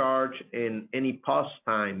discharge and any pause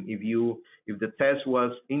time. If the test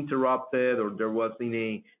was interrupted or there was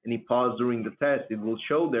any pause during the test, it will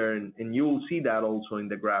show there, and you will see that also in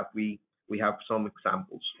the graph. We have some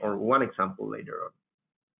examples, or one example later on.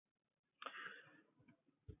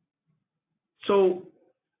 So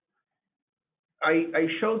I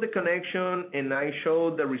showed the connection and I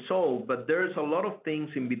showed the result, but there's a lot of things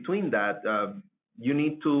in between that. You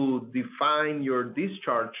need to define your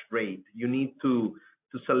discharge rate. You need to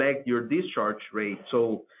select your discharge rate.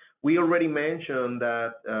 So we already mentioned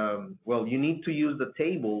that, well, you need to use the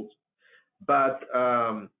tables, but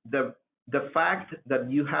the fact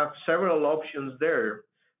that you have several options there,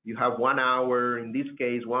 you have 1 hour, in this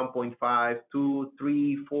case, 1.5, 2,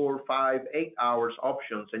 3, 4, 5, 8 hours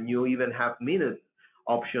options, and you even have minute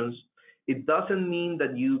options. It doesn't mean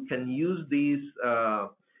that you can use these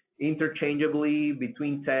interchangeably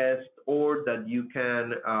between tests, or that you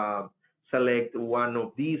can select one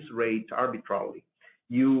of these rates arbitrarily.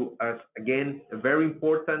 you, as again, very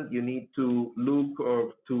important, you need to look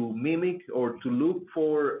or to mimic or to look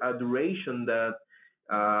for a duration that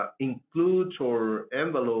includes or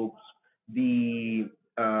envelopes the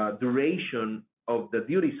duration of the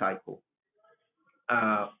duty cycle.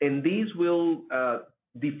 And these will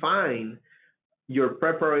define your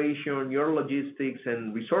preparation, your logistics,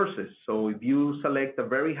 and resources. So if you select a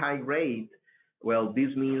very high rate, well,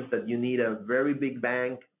 this means that you need a very big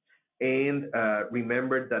bank, and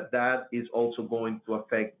remember that that is also going to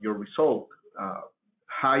affect your result.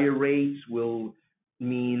 Higher rates will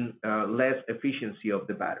mean less efficiency of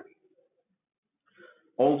the battery.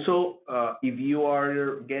 Also, if you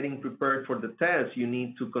are getting prepared for the test, you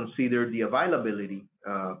need to consider the availability.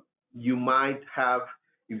 You might have,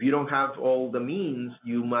 if you don't have all the means,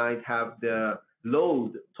 you might have the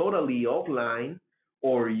load totally offline,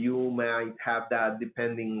 or you might have that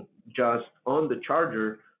depending just on the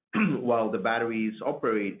charger while the battery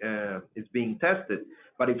is being tested.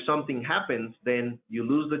 But if something happens, then you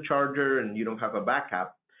lose the charger and you don't have a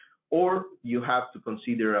backup, or you have to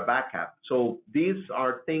consider a backup. So these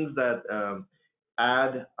are things that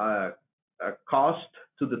add a cost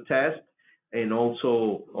to the test, and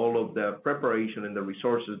also all of the preparation and the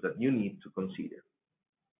resources that you need to consider.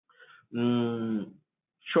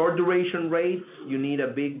 Short duration rates, you need a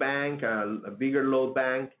big bank, a bigger load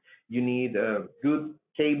bank. You need good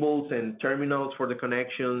cables and terminals for the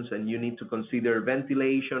connections, and you need to consider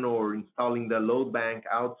ventilation or installing the load bank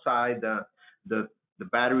outside the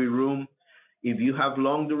battery room. If you have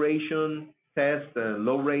long duration test,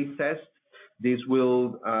 low rate test, this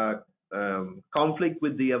will conflict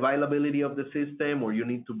with the availability of the system, or you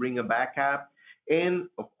need to bring a backup. And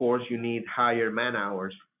of course, you need higher man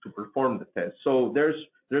hours to perform the test. So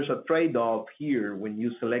there's a trade-off here when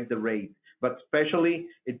you select the rate, but especially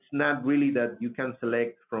it's not really that you can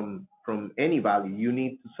select from any value. You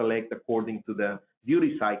need to select according to the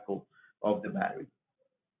duty cycle of the battery.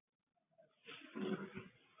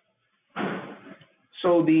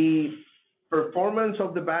 So the performance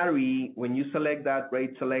of the battery, when you select that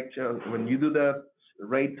rate selection, when you do the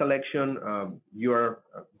rate selection, you are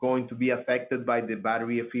going to be affected by the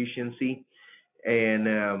battery efficiency.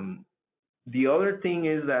 And the other thing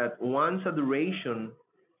is that once a duration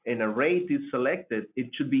and a rate is selected, it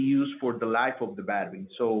should be used for the life of the battery.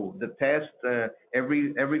 So the test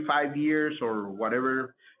every 5 years or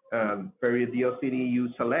whatever periodicity you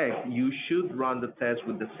select, you should run the test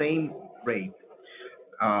with the same rate.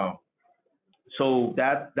 So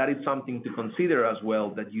that is something to consider as well,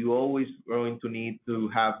 that you always going to need to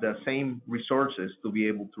have the same resources to be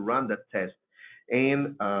able to run that test,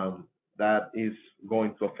 and that is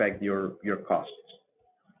going to affect your costs.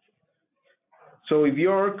 So if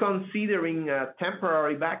you're considering a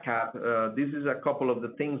temporary backup, this is a couple of the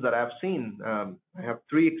things that I've seen. I have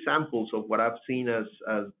 3 examples of what I've seen as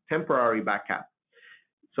temporary backup.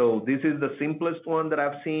 So this is the simplest one that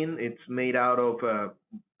I've seen. It's made out of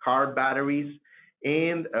car batteries,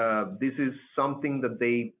 and this is something that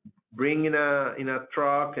they bring in a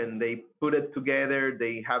truck and they put it together.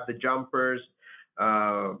 They have the jumpers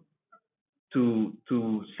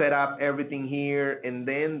to set up everything here, and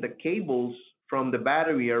then the cables from the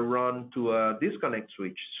battery are run to a disconnect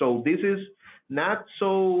switch. So this is not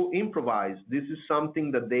so improvised. This is something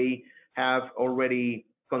that they have already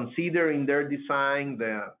considered in their design.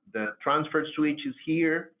 The transfer switch is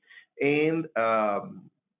here, and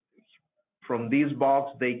from this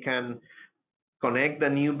box they can connect the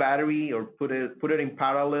new battery or put it in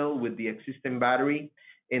parallel with the existing battery,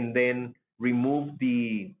 and then remove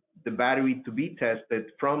the battery to be tested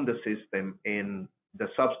from the system, and the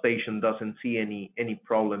substation doesn't see any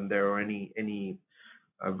problem there or any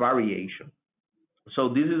variation. So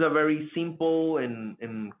this is a very simple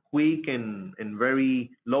and quick and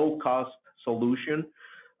very low cost solution.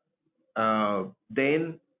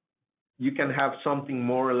 Then you can have something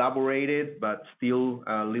more elaborated, but still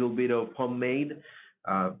a little bit of homemade,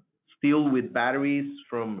 still with batteries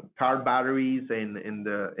from car batteries and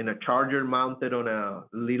in a charger mounted on a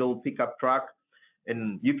little pickup truck.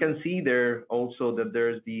 And you can see there also that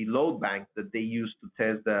there's the load bank that they use to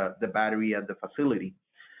test the battery at the facility.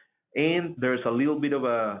 And there's a little bit of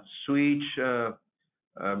a switch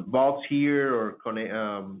box here, or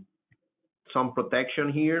some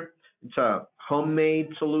protection here. It's a homemade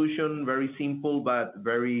solution, very simple, but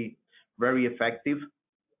very, very effective.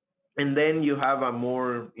 And then you have a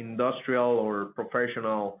more industrial or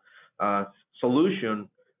professional solution,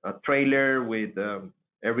 a trailer with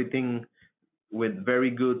everything with very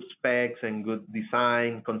good specs and good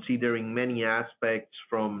design, considering many aspects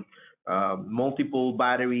from multiple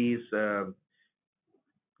batteries,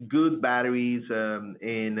 good batteries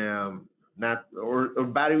and not or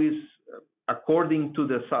batteries according to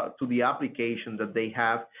the application that they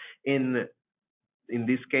have. In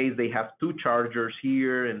this case, they have two chargers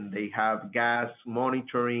here, and they have gas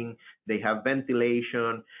monitoring, they have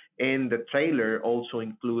ventilation, and the trailer also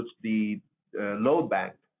includes the load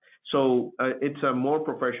bank. So it's a more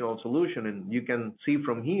professional solution, and you can see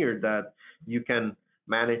from here that you can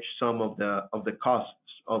manage some of the costs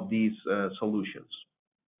of these solutions.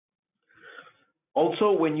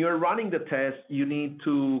 Also, when you're running the test, you need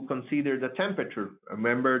to consider the temperature.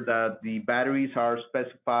 Remember that the batteries are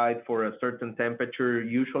specified for a certain temperature,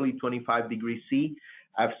 usually 25 degrees C.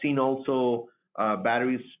 I've seen also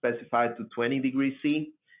batteries specified to 20 degrees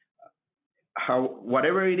C.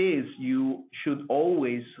 Whatever it is, you should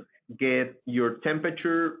always get your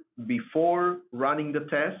temperature before running the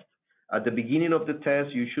test. At the beginning of the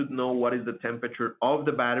test, you should know what is the temperature of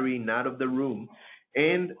the battery, not of the room,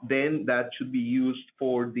 and then that should be used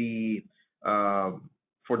for the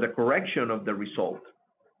correction of the result.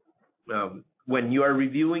 When you are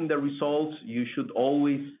reviewing the results, you should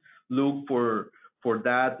always look for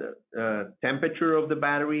that temperature of the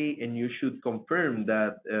battery, and you should confirm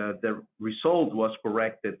that the result was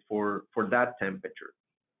corrected for that temperature.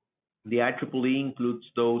 The IEEE includes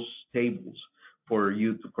those tables for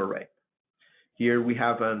you to correct. Here we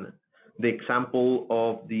have the example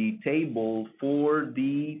of the table for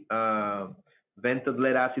the vented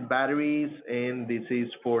lead acid batteries, and this is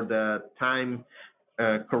for the time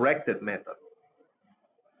corrected method.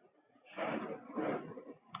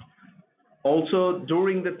 Also,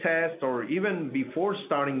 during the test or even before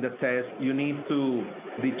starting the test, you need to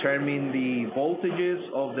determine the voltages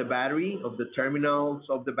of the battery, of the terminals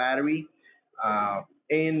of the battery.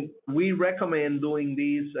 And we recommend doing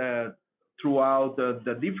this throughout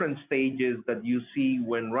the different stages that you see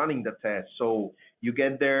when running the test. So you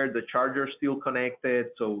get there, the charger is still connected,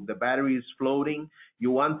 so the battery is floating. You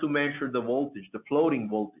want to measure the voltage, the floating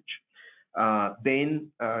voltage.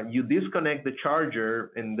 Then you disconnect the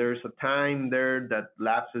charger, and there's a time there that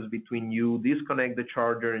lapses between you disconnect the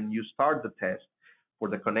charger and you start the test for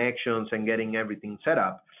the connections and getting everything set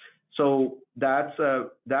up. So that's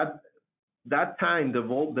that time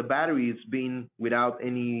the battery is being without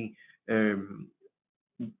any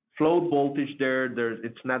float voltage there.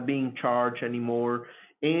 It's not being charged anymore,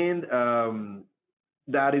 and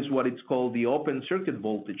that is what it's called the open circuit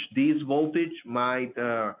voltage. This voltage might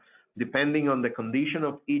depending on the condition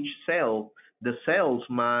of each cell, the cells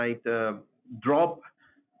might drop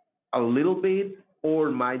a little bit or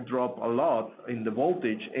might drop a lot in the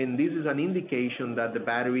voltage, and this is an indication that the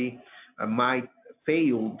battery might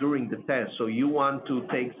fail during the test. So you want to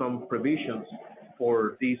take some provisions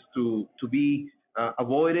for this to be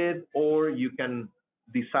avoided, or you can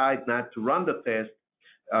decide not to run the test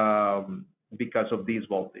because of this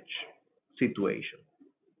voltage situation.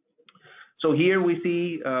 So here we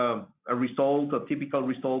see a result, a typical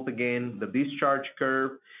result again, the discharge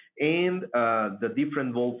curve, and the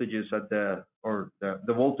different voltages at the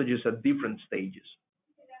voltages at different stages.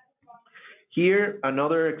 Here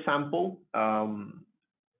another example, and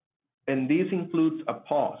this includes a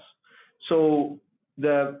pause. So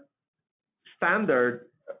the standard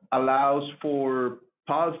allows for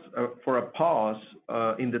a pause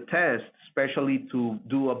in the test, especially to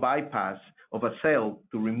do a bypass of a cell,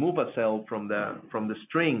 to remove a cell from the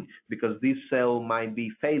string, because this cell might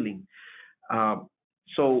be failing.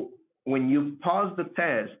 So when you pause the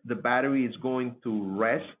test, the battery is going to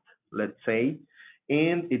rest, let's say,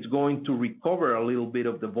 and it's going to recover a little bit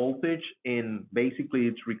of the voltage, and basically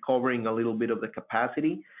it's recovering a little bit of the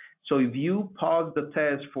capacity. So if you pause the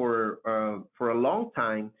test for a long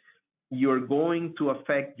time, you're going to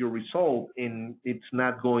affect your result, and it's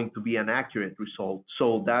not going to be an accurate result.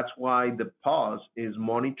 So that's why the pause is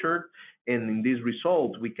monitored. And in this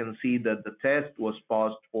result, we can see that the test was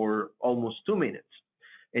paused for almost 2 minutes.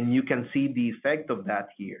 And you can see the effect of that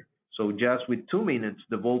here. So just with 2 minutes,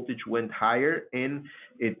 the voltage went higher, and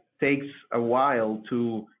it takes a while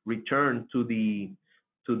to return to the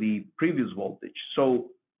previous voltage. So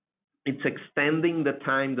it's extending the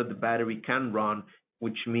time that the battery can run,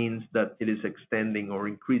 which means that it is extending or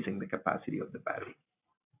increasing the capacity of the battery.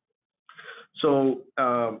 So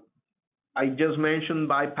I just mentioned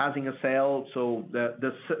bypassing a cell. So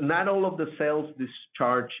not all of the cells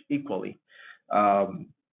discharge equally.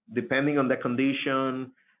 Depending on the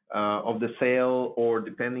condition of the cell, or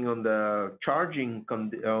depending on the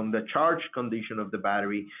charge condition of the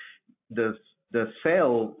battery, the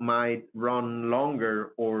cell might run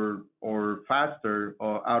longer or faster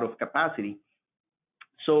or out of capacity.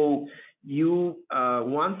 So you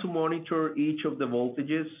want to monitor each of the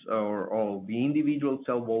voltages or the individual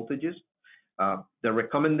cell voltages. The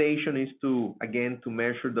recommendation is to, again, to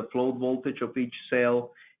measure the float voltage of each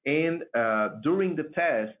cell, and during the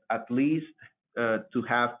test, at least to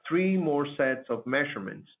have 3 more sets of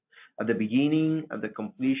measurements at the beginning, at the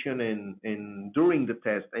completion, and during the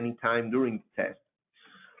test, anytime during the test.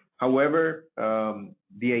 However,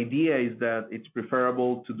 the idea is that it's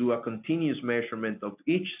preferable to do a continuous measurement of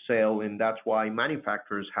each cell, and that's why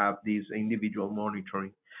manufacturers have these individual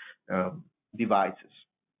monitoring devices.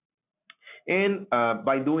 And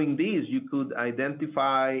by doing this, you could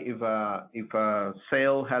identify if a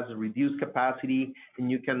cell has a reduced capacity, and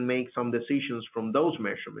you can make some decisions from those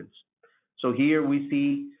measurements. So here we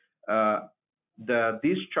see the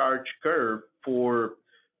discharge curve for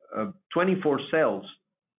 24 cells.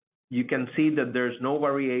 You can see that there's no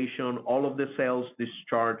variation. All of the cells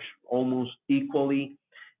discharge almost equally,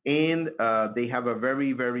 and they have a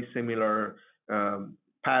very, very similar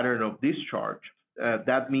pattern of discharge.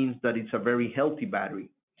 That means that it's a very healthy battery.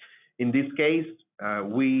 In this case,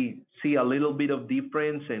 we see a little bit of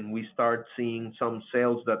difference, and we start seeing some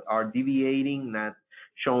cells that are deviating, not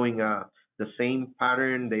showing the same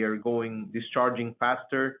pattern. They are discharging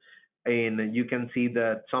faster, and you can see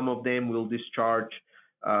that some of them will discharge,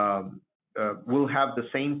 will have the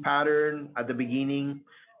same pattern at the beginning.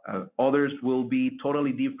 Others will be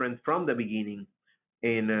totally different from the beginning.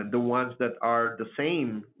 And the ones that are the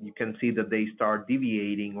same, you can see that they start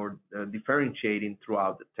deviating or differentiating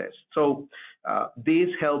throughout the test. So this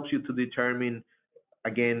helps you to determine,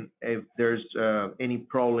 again, if there's any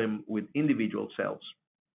problem with individual cells.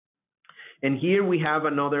 And here we have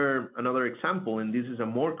another example, and this is a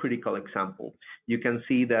more critical example. You can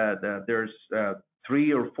see that there's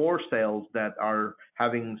 3 or 4 cells that are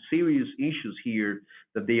having serious issues here,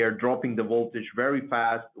 that they are dropping the voltage very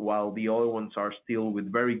fast, while the other ones are still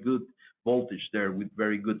with very good voltage there, with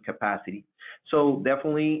very good capacity. So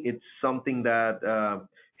definitely it's something that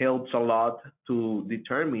helps a lot to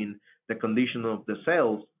determine the condition of the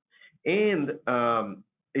cells. And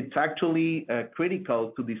it's actually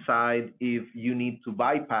critical to decide if you need to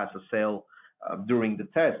bypass a cell during the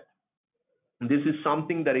test. This is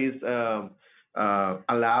something that is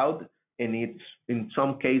allowed, and it's in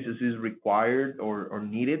some cases is required or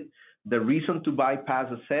needed. The reason to bypass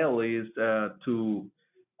a cell is to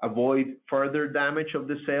avoid further damage of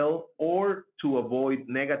the cell, or to avoid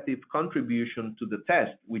negative contribution to the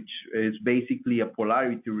test, which is basically a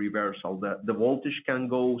polarity reversal. The voltage can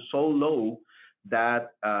go so low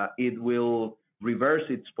that it will reverse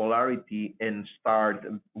its polarity and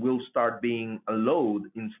will start being a load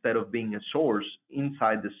instead of being a source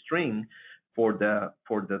inside the string for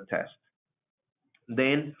the test.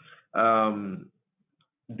 Then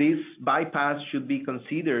this bypass should be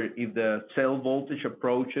considered if the cell voltage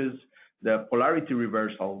approaches the polarity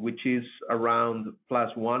reversal, which is around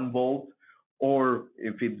 +1 volt, or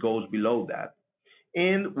if it goes below that.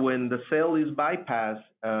 And when the cell is bypassed,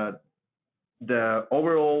 the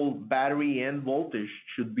overall battery end voltage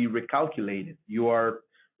should be recalculated. You are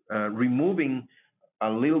removing a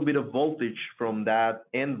little bit of voltage from that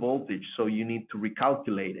end voltage, so you need to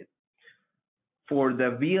recalculate it. For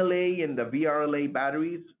the VLA and the VRLA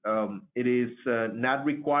batteries, it is not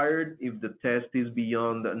required if the test is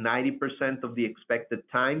beyond 90% of the expected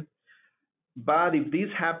time. But if this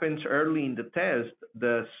happens early in the test,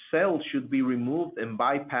 the cell should be removed and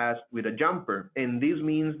bypassed with a jumper. And this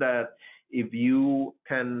means that if you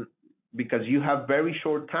can, because you have very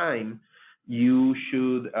short time, you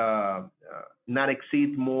should not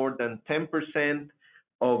exceed more than 10%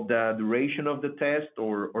 of the duration of the test,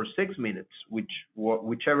 or 6 minutes,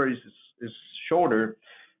 whichever is shorter.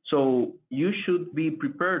 So you should be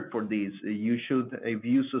prepared for this. You should, if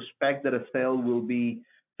you suspect that a cell will be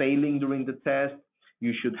failing during the test,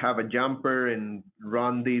 you should have a jumper and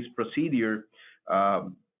run this procedure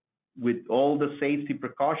with all the safety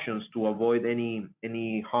precautions to avoid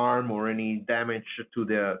any harm or any damage to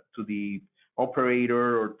the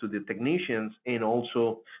operator or to the technicians, and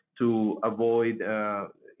also to avoid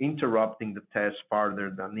interrupting the test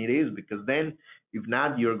farther than it is, because then, if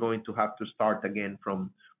not, you're going to have to start again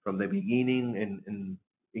from the beginning, and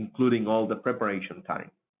including all the preparation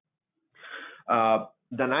time.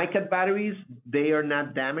 The NiCad batteries, they are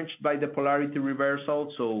not damaged by the polarity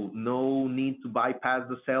reversal, so no need to bypass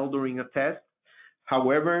the cell during a test.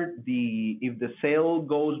 However, if the cell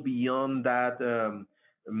goes beyond that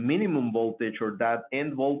minimum voltage or that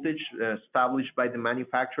end voltage established by the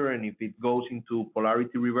manufacturer, and if it goes into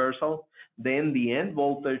polarity reversal, then the end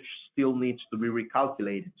voltage still needs to be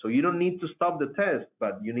recalculated. So you don't need to stop the test,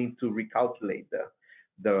 but you need to recalculate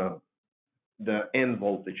the the end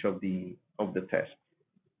voltage of the test.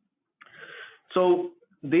 So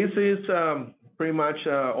this is pretty much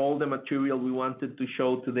all the material we wanted to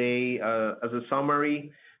show today. As a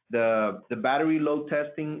summary, the battery load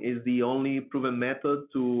testing is the only proven method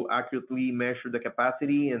to accurately measure the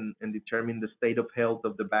capacity and determine the state of health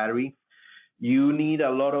of the battery. You need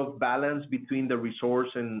a lot of balance between the resource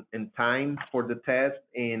and time for the test,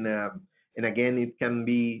 and again, it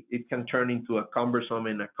can turn into a cumbersome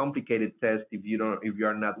and a complicated test if you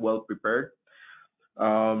are not well prepared.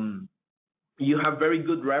 You have very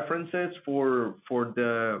good references for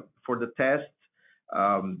the test.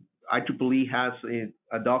 IEEE has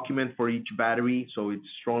a document for each battery, so it's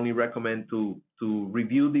strongly recommend to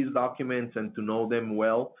review these documents and to know them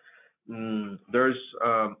well. There's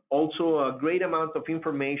also a great amount of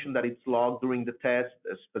information that it's logged during the test,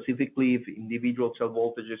 specifically if individual cell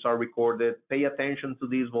voltages are recorded. Pay attention to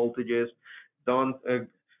these voltages. Don't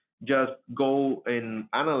just go and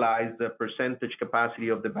analyze the percentage capacity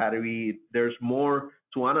of the battery. There's more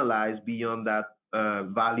to analyze beyond that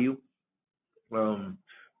value.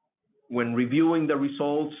 When reviewing the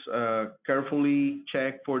results, carefully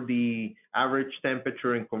check for the average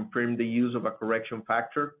temperature and confirm the use of a correction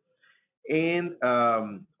factor. And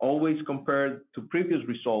always compare to previous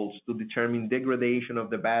results to determine degradation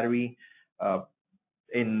of the battery,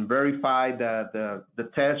 and verify that the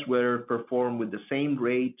tests were performed with the same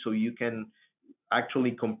rate, so you can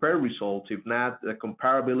actually compare results. If not, the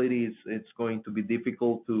comparability it's going to be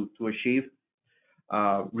difficult to achieve.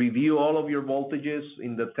 Review all of your voltages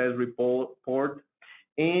in the test report,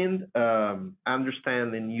 and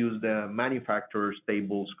understand and use the manufacturer's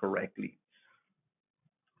tables correctly.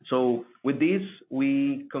 So with this,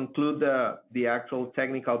 we conclude the actual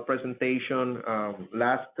technical presentation.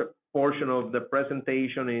 Last portion of the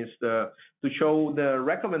presentation is to show the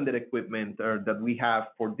recommended equipment that we have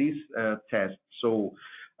for this test. So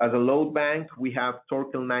as a load bank, we have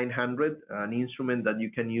Torkel 900, an instrument that you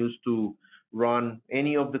can use to run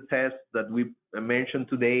any of the tests that we mentioned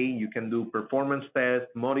today. You can do performance test,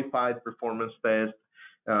 modified performance test.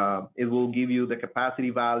 It will give you the capacity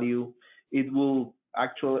value. It will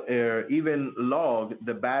actually even log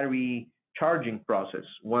the battery charging process.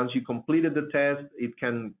 Once you completed the test, it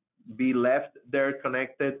can be left there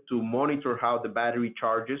connected to monitor how the battery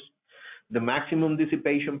charges. The maximum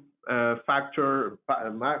dissipation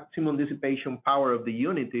maximum dissipation power of the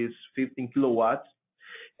unit is 15 kilowatts.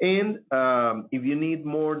 And if you need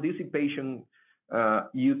more dissipation,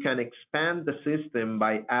 you can expand the system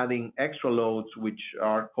by adding extra loads, which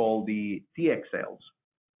are called the TXLs.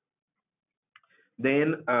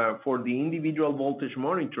 Then for the individual voltage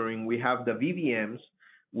monitoring, we have the VVMs,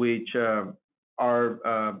 which are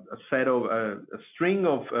a string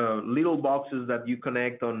of little boxes that you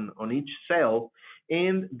connect on each cell,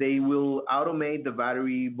 and they will automate the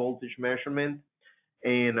battery voltage measurement.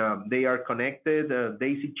 And they are connected,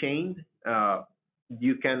 daisy chained.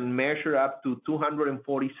 You can measure up to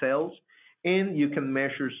 240 cells, and you can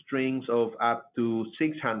measure strings of up to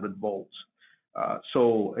 600 volts.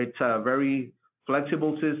 So it's a very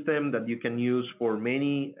flexible system that you can use for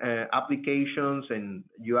many applications, and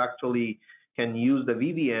you actually can use the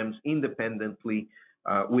VVMs independently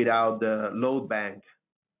without the load bank,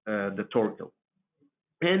 the Torkel.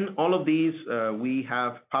 And all of these, we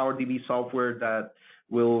have PowerDB software that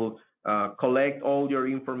will collect all your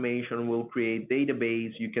information, will create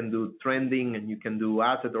database. You can do trending, and you can do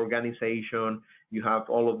asset organization. You have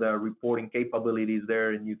all of the reporting capabilities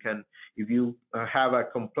there, and you can, if you have a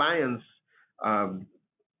compliance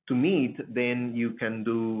to meet, then you can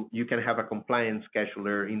have a compliance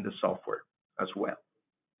scheduler in the software as well.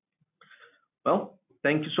 Well,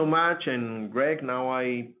 thank you so much. And Greg, now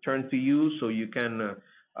I turn to you so you can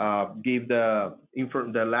give the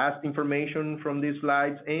last information from these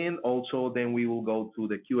slides, and also then we will go to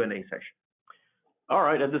the Q&A session. All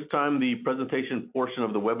right, at this time, the presentation portion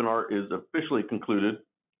of the webinar is officially concluded.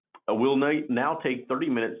 We'll now take 30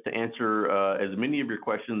 minutes to answer as many of your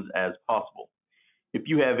questions as possible. If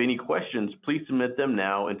you have any questions, please submit them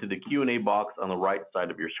now into the Q&A box on the right side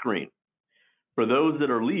of your screen. For those that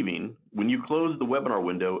are leaving, when you close the webinar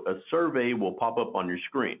window, a survey will pop up on your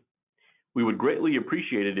screen. We would greatly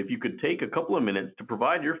appreciate it if you could take a couple of minutes to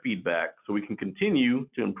provide your feedback so we can continue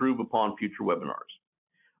to improve upon future webinars.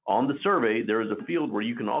 On the survey, there is a field where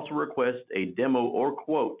you can also request a demo or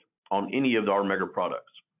quote on any of our Megger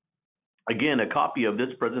products. Again, a copy of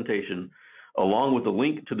this presentation, along with a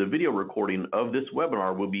link to the video recording of this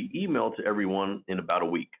webinar, will be emailed to everyone in about a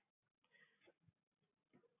week.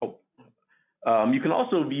 You can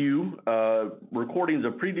also view recordings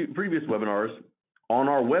of previous webinars on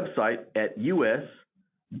our website at us.iee.edu.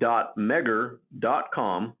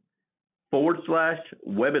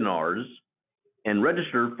 www.megger.com/webinars and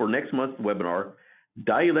register for next month's webinar,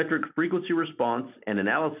 Dielectric Frequency Response and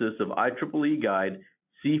Analysis of IEEE Guide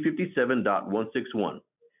C57.161.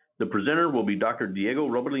 The presenter will be Dr. Diego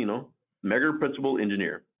Robalino, Megger Principal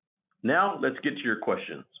Engineer. Now, let's get to your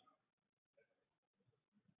questions.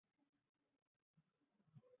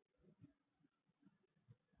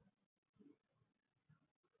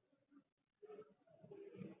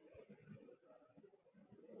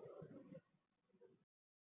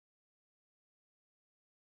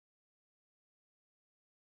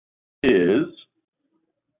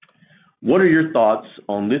 What are your thoughts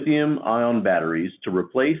on lithium-ion batteries to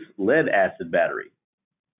replace lead-acid battery?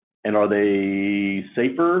 And are they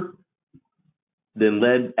safer than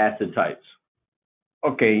lead-acid types?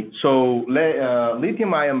 Okay, so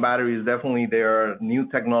lithium-ion batteries, definitely they are new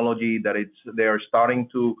technology that they are starting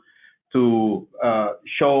to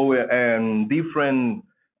show different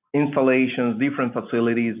installations, different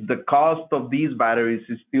facilities. The cost of these batteries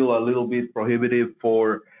is still a little bit prohibitive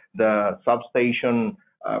for the substation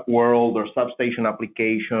world or substation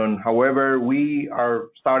application. However, we are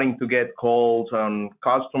starting to get calls on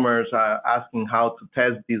customers asking how to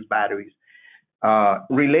test these batteries.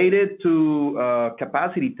 Related to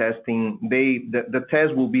capacity testing, the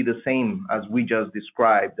test will be the same as we just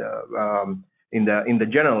described in the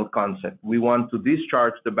general concept. We want to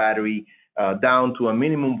discharge the battery down to a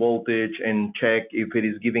minimum voltage and check if it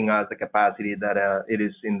is giving us the capacity that it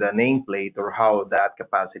is in the nameplate or how that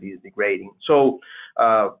capacity is degrading. So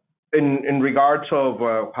in regards of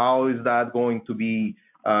how is that going to be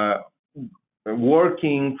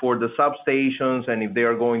working for the substations and if they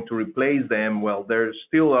are going to replace them, well, there's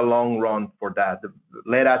still a long run for that. The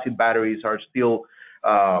lead acid batteries are still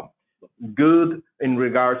good in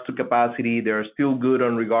regards to capacity. They're still good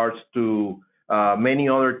in regards to many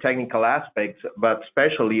other technical aspects, but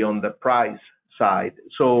especially on the price side.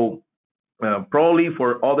 So probably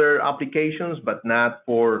for other applications, but not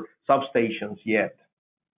for substations yet.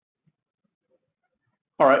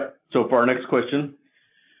 All right, so for our next question,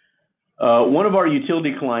 one of our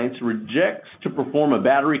utility clients rejects to perform a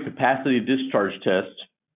battery capacity discharge test,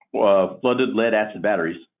 flooded lead acid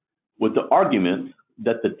batteries, with the argument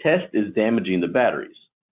that the test is damaging the batteries.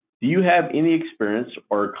 Do you have any experience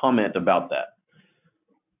or comment about that?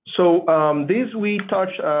 So this we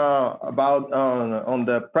touched about on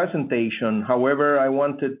the presentation. However, I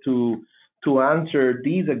wanted to answer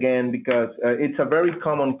these again because it's a very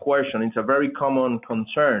common question. It's a very common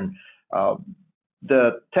concern.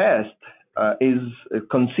 The test is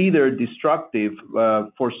considered destructive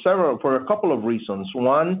for a couple of reasons.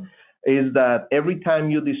 One is that every time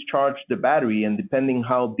you discharge the battery, and depending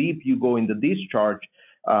how deep you go in the discharge,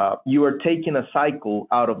 you are taking a cycle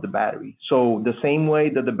out of the battery. So the same way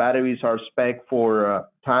that the batteries are spec for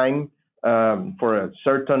time, for a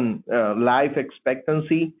certain life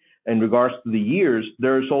expectancy in regards to the years,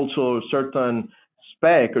 there's also a certain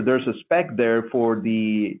spec, or there's a spec there for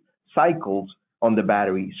the cycles on the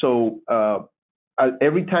battery. So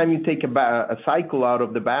every time you take a cycle out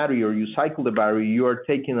of the battery or you cycle the battery, you are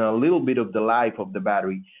taking a little bit of the life of the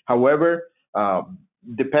battery. However,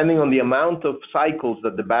 depending on the amount of cycles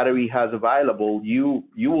that the battery has available, you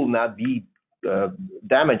will not be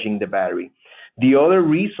damaging the battery. The other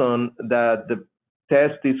reason that the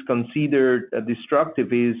test is considered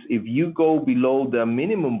destructive is if you go below the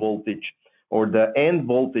minimum voltage or the end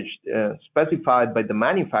voltage specified by the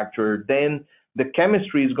manufacturer, then the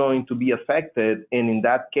chemistry is going to be affected, and in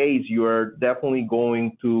that case, you are definitely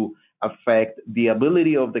going to affect the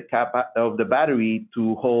ability of the battery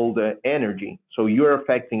to hold energy. So you're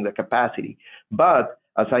affecting the capacity. But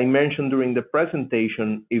as I mentioned during the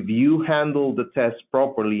presentation, if you handle the test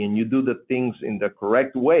properly and you do the things in the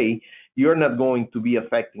correct way, you're not going to be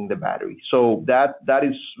affecting the battery. So that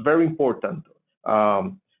is very important.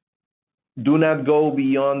 Do not go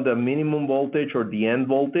beyond the minimum voltage or the end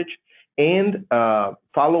voltage, and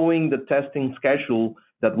following the testing schedule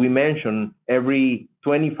that we mentioned, every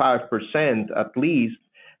 25% at least,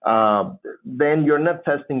 then you're not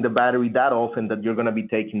testing the battery that often that you're going to be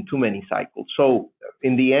taking too many cycles. So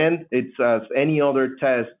in the end, it's as any other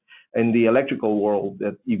test in the electrical world,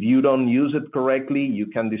 that if you don't use it correctly, you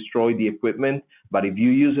can destroy the equipment. But if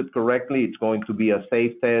you use it correctly, it's going to be a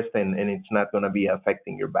safe test, and it's not going to be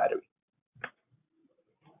affecting your battery.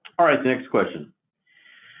 All right, the next question.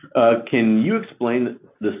 Can you explain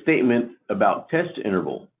the statement about test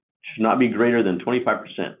interval should not be greater than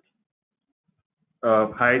 25%?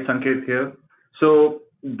 Hi, Sanket here. So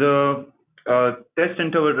the test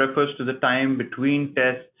interval refers to the time between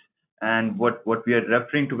tests And what we are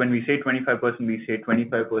referring to when we say 25%, we say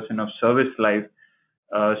 25% of service life.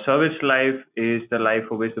 Service life is the life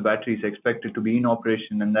for which the battery is expected to be in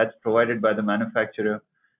operation, and that's provided by the manufacturer.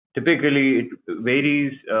 Typically, it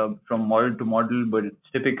varies from model to model, but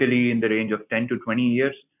it's typically in the range of 10 to 20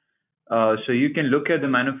 years. So you can look at the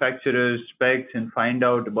manufacturer's specs and find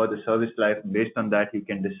out about the service life. Based on that, you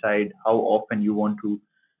can decide how often you want to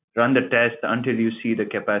run the test until you see the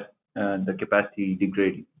capacity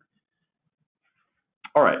degrading.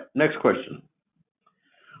 All right, next question.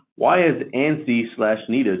 Why has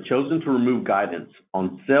ANSI/NETA chosen to remove guidance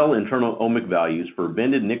on cell internal ohmic values for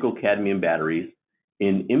vented nickel cadmium batteries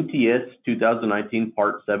in MTS 2019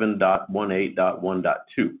 Part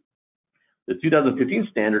 7.18.1.2? The 2015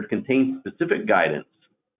 standard contains specific guidance.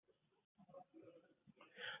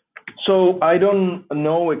 So I don't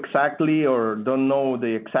know exactly or don't know the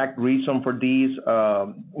exact reason for these.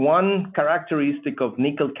 One characteristic of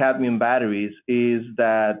nickel cadmium batteries is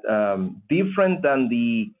that different than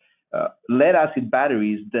the lead acid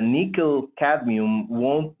batteries, the nickel cadmium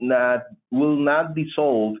will not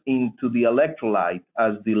dissolve into the electrolyte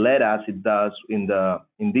as the lead acid does in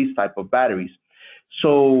these type of batteries.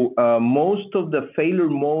 So most of the failure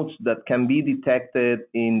modes that can be detected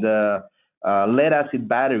in the lead acid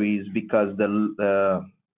batteries, because the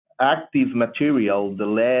active material, the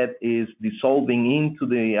lead, is dissolving into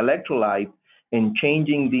the electrolyte and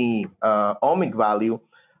changing the ohmic value,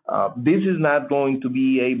 this is not going to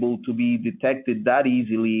be able to be detected that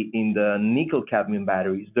easily in the nickel cadmium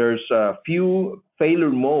batteries. There's a few failure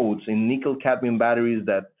modes in nickel cadmium batteries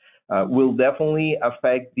that will definitely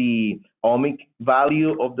affect the ohmic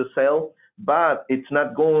value of the cell, but it's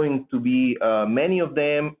not going to be many of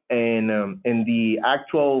them. And the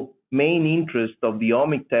actual main interest of the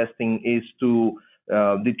ohmic testing is to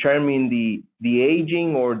determine the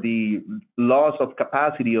aging or the loss of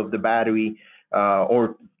capacity of the battery,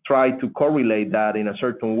 or try to correlate that in a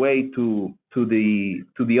certain way to the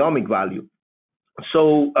ohmic value.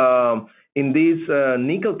 So in these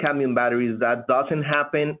nickel cadmium batteries, that doesn't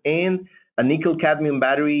happen, and a nickel cadmium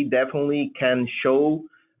battery definitely can show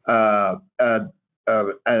an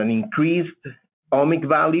increased ohmic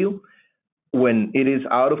value when it is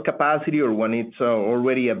out of capacity, or when it's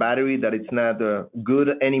already a battery that it's not good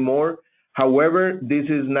anymore. However, this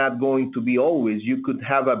is not going to be always. You could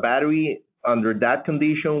have a battery under that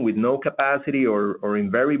condition with no capacity, or in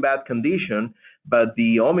very bad condition, but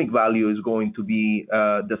the ohmic value is going to be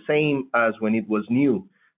the same as when it was new.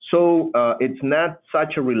 So it's not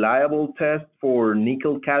such a reliable test for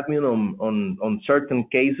nickel cadmium on certain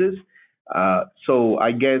cases. So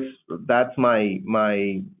I guess that's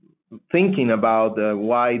my thinking about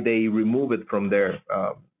why they remove it from there.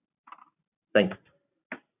 Thanks.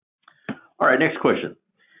 All right, next question.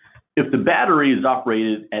 If the battery is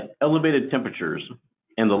operated at elevated temperatures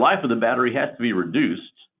and the life of the battery has to be reduced,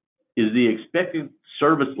 is the expected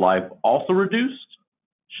service life also reduced?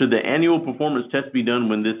 Should the annual performance test be done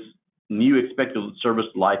when this new expected service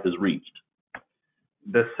life is reached?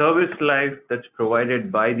 The service life that's provided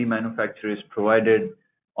by the manufacturer is provided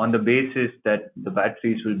on the basis that the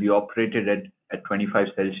batteries will be operated at 25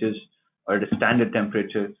 Celsius or at a standard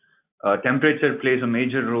temperature. Temperature plays a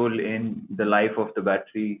major role in the life of the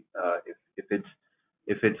battery.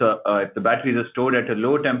 If the batteries are stored at a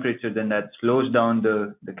low temperature, then that slows down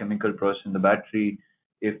the chemical process in the battery.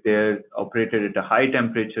 If they're operated at a high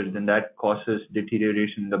temperature, then that causes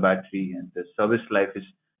deterioration in the battery, and the service life is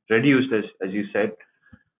reduced, as you said.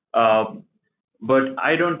 But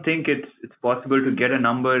I don't think it's possible to get a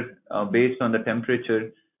number based on the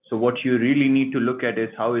temperature. So what you really need to look at is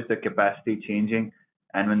how is the capacity changing.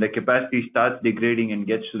 And when the capacity starts degrading and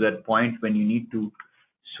gets to that point when you need to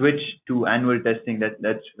switch to annual testing,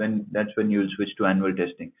 that's when you'll switch to annual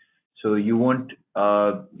testing. So you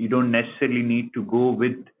don't necessarily need to go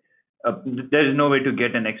with. There is no way to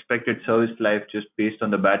get an expected service life just based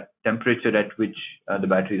on the temperature at which the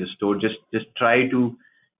batteries are stored. Just try to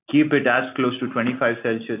keep it as close to 25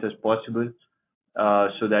 Celsius as possible,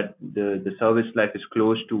 so that the service life is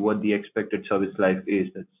close to what the expected service life is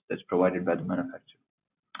that's provided by the manufacturer.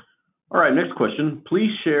 All right, next question.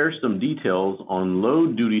 Please share some details on low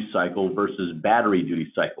duty cycle versus battery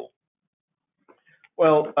duty cycle.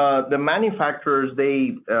 Well, the manufacturers,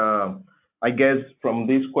 they, I guess from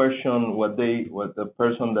this question, what the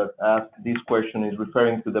person that asked this question is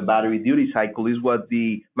referring to the battery duty cycle is what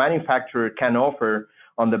the manufacturer can offer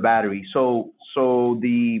on the battery. So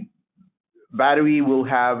the battery will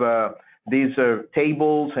have these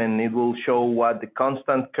tables, and it will show what the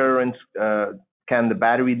constant currents can the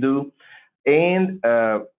battery do. And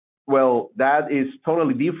well, that is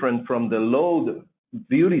totally different from the load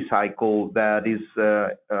duty cycle that is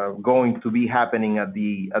going to be happening at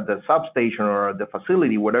the substation or the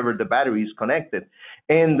facility, whatever the battery is connected.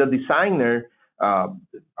 And the designer,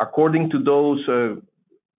 according to those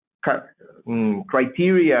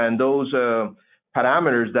criteria and those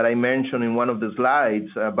parameters that I mentioned in one of the slides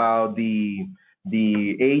about the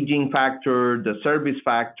aging factor, the service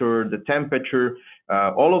factor, the temperature,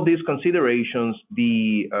 all of these considerations,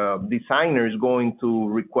 the designer is going to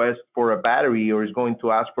request for a battery or is going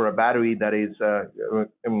to ask for a battery that is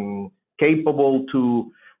capable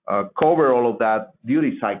to cover all of that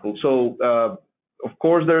duty cycle. So, of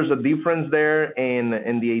course, there's a difference there,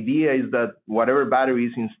 and the idea is that whatever battery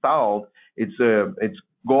is installed, it's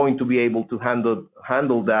going to be able to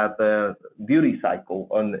handle that duty cycle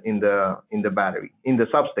in the battery in the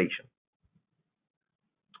substation.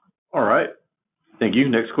 All right. Thank you.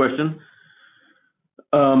 Next question.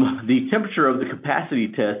 The temperature of the capacity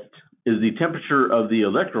test is the temperature of the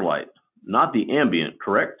electrolyte, not the ambient,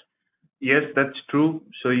 correct? Yes, that's true.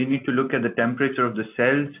 So you need to look at the temperature of the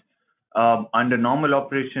cells. Under normal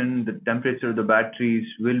operation, the temperature of the batteries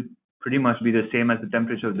will pretty much be the same as the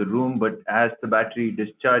temperature of the room, but as the battery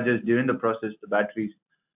discharges during the process, the batteries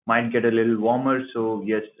might get a little warmer. So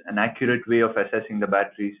yes, an accurate way of assessing the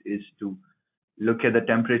batteries is to look at the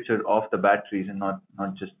temperature of the batteries and not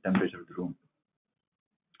just temperature of the room.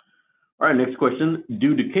 All right, next question.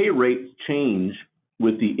 Do decay rates change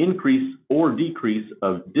with the increase or decrease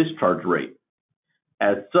of discharge rate?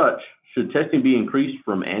 As such, should testing be increased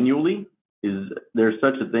from annually? Is there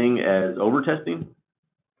such a thing as over-testing?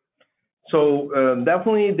 So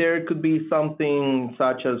definitely there could be something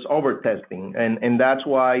such as over-testing, and that's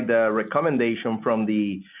why the recommendation from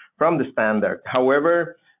the standard.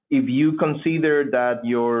 However, if you consider that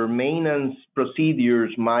your maintenance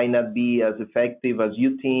procedures might not be as effective as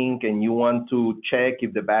you think, and you want to check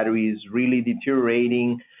if the battery is really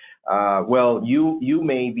deteriorating, well, you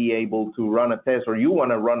may be able to run a test, or you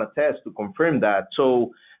want to run a test to confirm that.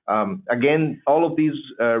 So again, all of these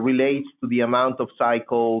relates to the amount of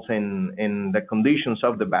cycles and the conditions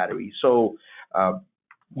of the battery. So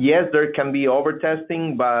yes, there can be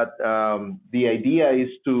over-testing, but the idea is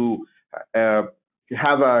to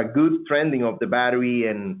have a good trending of the battery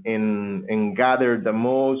and gather the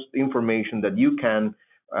most information that you can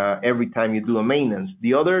every time you do a maintenance.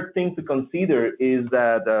 The other thing to consider is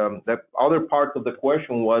that the other part of the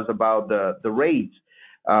question was about the rates.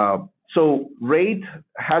 So rate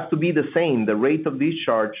has to be the same. The rate of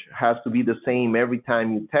discharge has to be the same every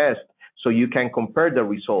time you test, so you can compare the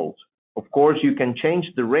results. Of course, you can change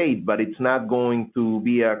the rate, but it's not going to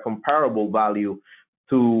be a comparable value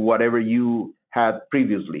to whatever you had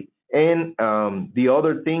previously. And the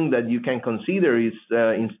other thing that you can consider is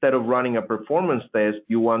instead of running a performance test,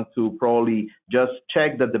 you want to probably just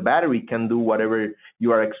check that the battery can do whatever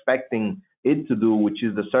you are expecting it to do, which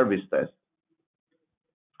is the service test.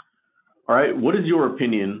 All right, what is your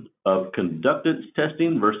opinion of conductance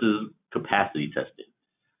testing versus capacity testing?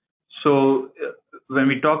 So when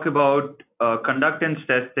we talk about conductance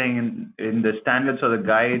testing in the standards or the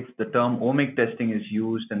guides, the term ohmic testing is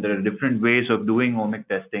used, and there are different ways of doing ohmic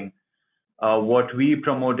testing. What we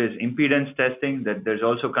promote is impedance testing, that there's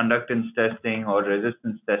also conductance testing or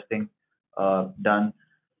resistance testing done.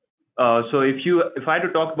 So if I had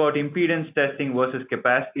to talk about impedance testing versus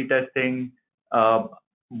capacity testing,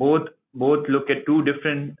 both look at two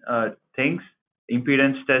different things.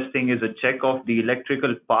 Impedance testing is a check of the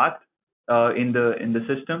electrical path in the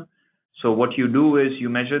system. So what you do is you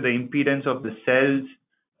measure the impedance of the cells,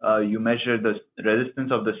 you measure the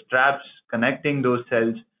resistance of the straps connecting those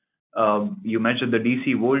cells, you measure the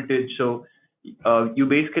DC voltage. So you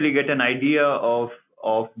basically get an idea of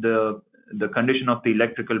the condition of the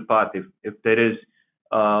electrical path. If there is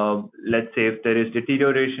let's say if there is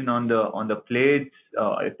deterioration on the plates,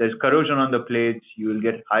 if there's corrosion on the plates, you will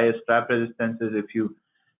get higher strap resistances.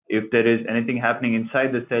 If there is anything happening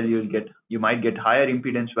inside the cell, you might get higher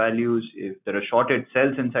impedance values. If there are shorted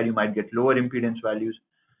cells inside, you might get lower impedance values.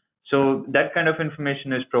 So that kind of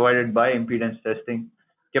information is provided by impedance testing.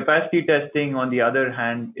 Capacity testing, on the other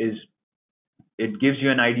hand, it gives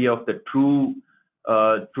you an idea of the true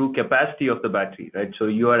capacity of the battery, right? So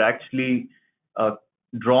you are actually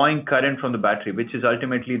drawing current from the battery, which is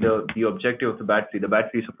ultimately the objective of the battery. The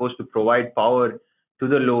battery is supposed to provide power to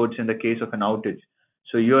the loads in the case of an outage.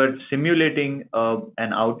 So you are simulating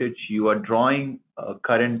an outage. You are drawing a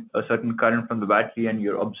certain current from the battery, and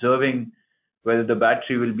you're observing whether the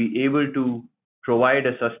battery will be able to provide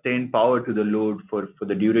a sustained power to the load for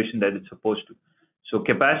the duration that it's supposed to. So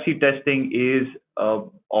capacity testing is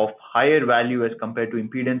of higher value as compared to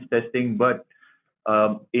impedance testing, but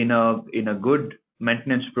in a good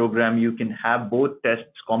maintenance program, you can have both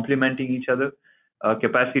tests complementing each other.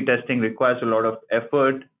 Capacity testing requires a lot of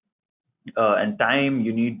effort and time.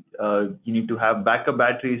 You need to have backup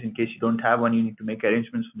batteries in case you don't have one. You need to make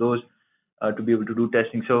arrangements for those to be able to do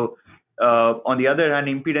testing. So on the other hand,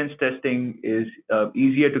 impedance testing is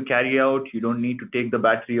easier to carry out. You don't need to take the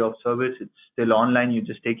battery off service. It's still online. You're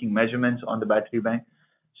just taking measurements on the battery bank.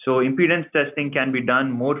 So impedance testing can be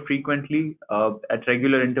done more frequently at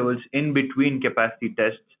regular intervals in between capacity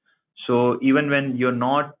tests. So even when you're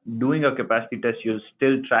not doing a capacity test, you're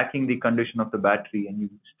still tracking the condition of the battery, and you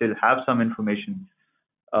still have some information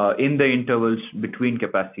in the intervals between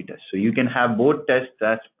capacity tests. So you can have both tests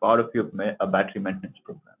as part of your battery maintenance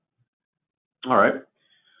program. All right.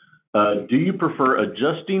 Do you prefer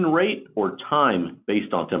adjusting rate or time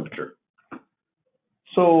based on temperature?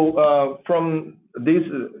 So from this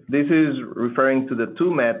is referring to the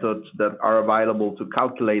two methods that are available to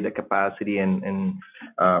calculate the capacity, and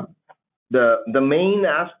the main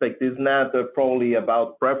aspect is not probably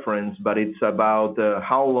about preference, but it's about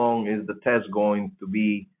how long is the test going to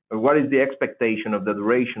be, or what is the expectation of the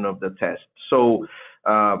duration of the test. So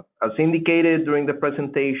as indicated during the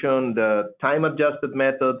presentation, the time-adjusted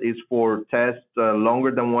method is for tests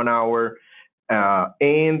longer than 1 hour,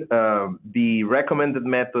 and the recommended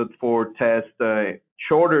method for tests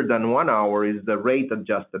shorter than 1 hour is the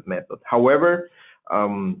rate-adjusted method. However,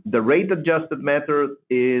 the rate-adjusted method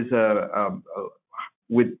is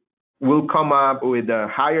will come up with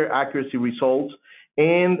higher accuracy results,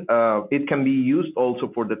 and it can be used also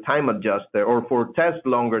for the time-adjusted or for tests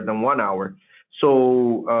longer than 1 hour.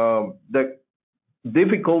 So the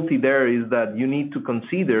difficulty there is that you need to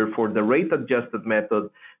consider for the rate-adjusted method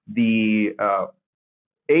the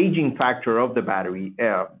aging factor of the battery.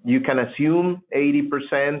 You can assume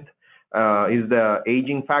 80% is the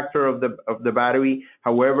aging factor of the battery.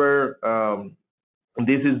 However,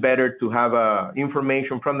 this is better to have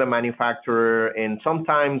information from the manufacturer, and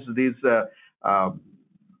sometimes this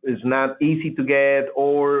is not easy to get,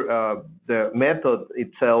 or the method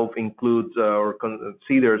itself includes or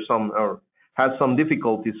considers some or has some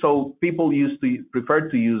difficulties. So people prefer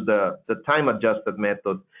to use the time-adjusted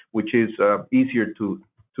method, which is easier to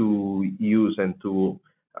use and to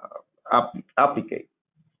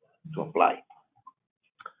apply.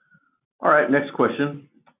 All right, next question.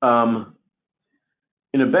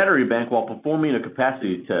 In a battery bank, while performing a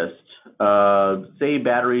capacity test, say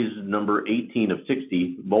batteries number 18 of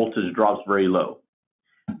 60, voltage drops very low.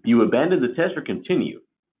 You abandon the test or continue?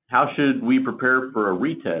 How should we prepare for a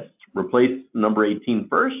retest? Replace number 18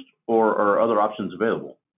 first, or are other options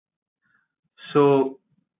available? So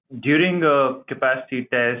during a capacity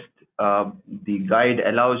test, the guide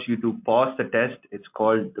allows you to pause the test.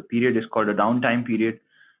 The period is called a downtime period.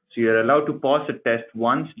 So you're allowed to pause the test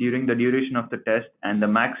once during the duration of the test, and the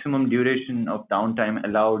maximum duration of downtime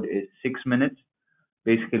allowed is 6 minutes,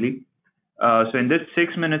 basically. So in this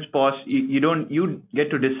 6 minutes pause, you get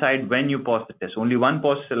to decide when you pause the test. Only one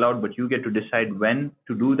pause is allowed, but you get to decide when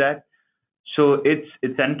to do that. So it's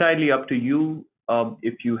entirely up to you.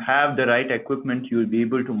 If you have the right equipment, you will be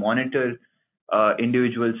able to monitor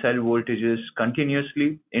individual cell voltages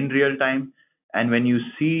continuously in real time. And when you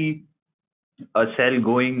see a cell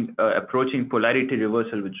approaching polarity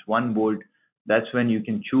reversal, which is 1 volt, that's when you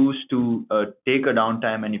can choose to take a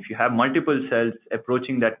downtime. And if you have multiple cells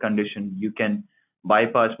approaching that condition, you can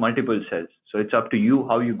bypass multiple cells. So it's up to you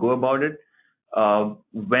how you go about it.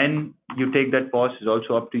 When you take that pause is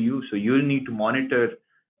also up to you. So you'll need to monitor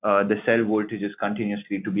the cell voltages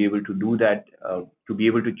continuously to be able to do that, to be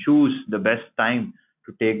able to choose the best time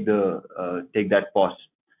to take that pause.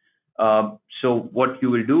 So what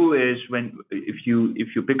you will do is if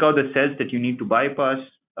you pick out the cells that you need to bypass,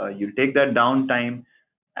 you'll take that downtime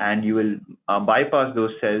and you will bypass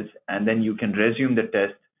those cells, and then you can resume the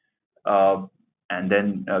test and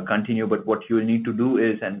then continue. But what you will need to do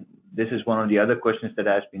is, and this is one of the other questions that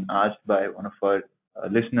has been asked by one of our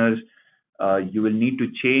listeners, you will need to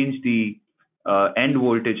change the end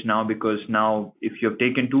voltage now, because now if you have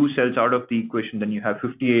taken 2 cells out of the equation, then you have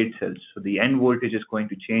 58 cells. So the end voltage is going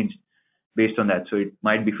to change based on that. So it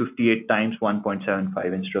might be 58 times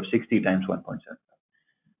 1.75 instead of 60 times 1.75.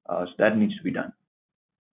 So that needs to be done.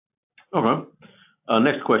 Okay.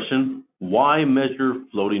 Next question. Why measure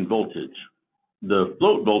floating voltage? The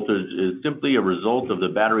float voltage is simply a result of the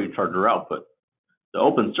battery charger output. The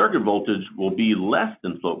open circuit voltage will be less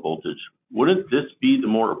than float voltage. Wouldn't this be the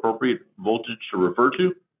more appropriate voltage to refer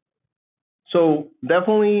to? So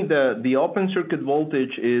definitely the open circuit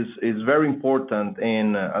voltage is very important.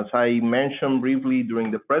 And as I mentioned briefly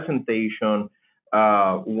during the presentation,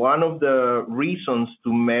 one of the reasons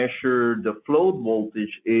to measure the float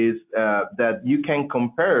voltage is that you can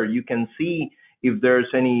compare, you can see if there's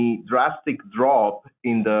any drastic drop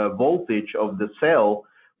in the voltage of the cell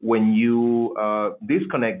when you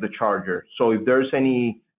disconnect the charger. So if there's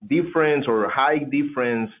any difference or high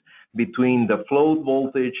difference between the float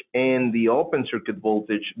voltage and the open circuit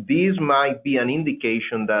voltage, this might be an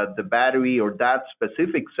indication that the battery or that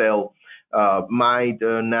specific cell might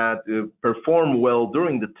not perform well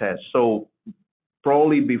during the test. So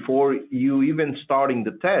probably before you even starting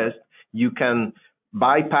the test, you can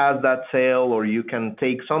bypass that cell or you can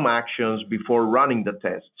take some actions before running the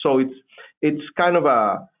test. So it's kind of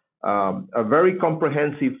a very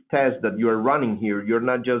comprehensive test that you are running here. You're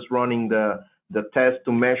not just running the test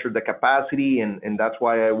to measure the capacity, and that's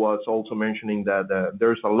why I was also mentioning that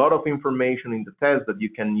there's a lot of information in the test that you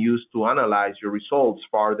can use to analyze your results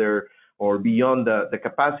farther or beyond the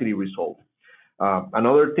capacity result.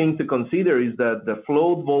 Another thing to consider is that the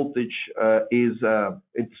float voltage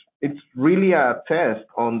it's really a test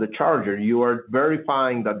on the charger. You are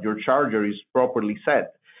verifying that your charger is properly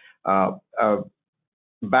set. A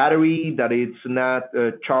battery that it's not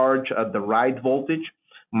charged at the right voltage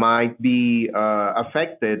might be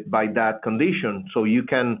affected by that condition. So you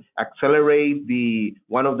can accelerate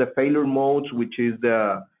one of the failure modes, which is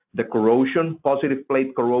the corrosion, positive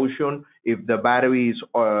plate corrosion, if the battery is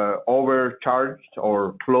overcharged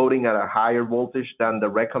or floating at a higher voltage than the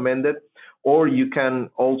recommended. Or you can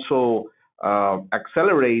also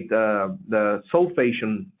accelerate the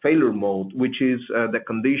sulfation failure mode, which is the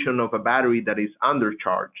condition of a battery that is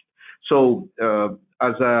undercharged. So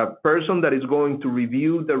as a person that is going to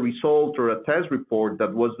review the result or a test report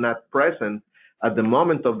that was not present at the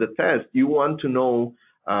moment of the test, you want to know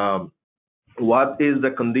what is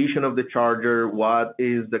the condition of the charger, what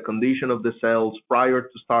is the condition of the cells prior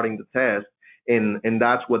to starting the test, and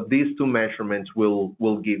that's what these two measurements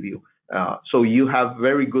will give you. So you have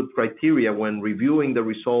very good criteria when reviewing the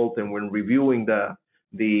result and when reviewing the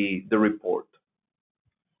report.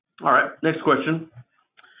 All right, next question.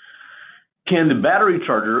 Can the battery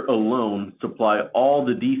charger alone supply all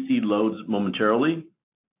the DC loads momentarily?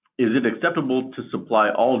 Is it acceptable to supply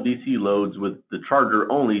all DC loads with the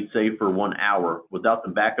charger only, say, for 1 hour without the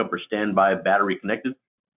backup or standby battery connected?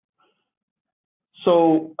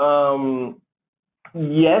 So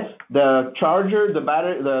yes, the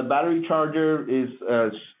battery charger is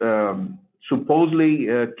supposedly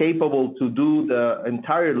capable to do the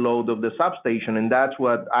entire load of the substation, and that's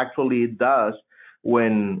what actually it does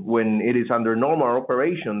when it is under normal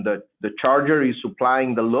operation. The charger is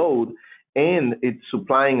supplying the load, and it's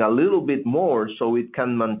supplying a little bit more so it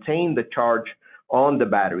can maintain the charge on the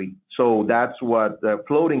battery. So that's what the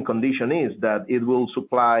floating condition is, that it will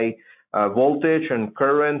supply voltage and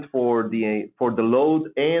current for the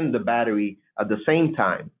load and the battery at the same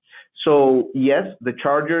time. So yes, the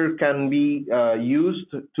charger can be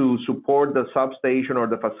used to support the substation or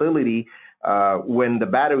the facility when the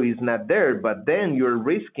battery is not there, but then you're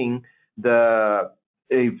risking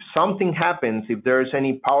if something happens, if there's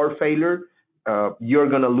any power failure, you're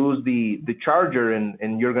going to lose the charger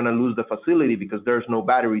and you're going to lose the facility because there's no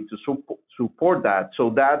battery to support that. So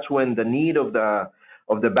that's when the need of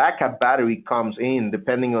the backup battery comes in,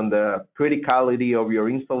 depending on the criticality of your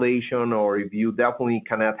installation, or if you definitely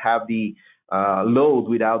cannot have the load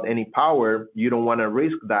without any power, you don't want to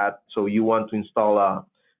risk that. So you want to install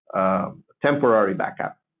a temporary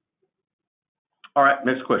backup. All right,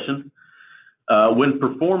 next question. When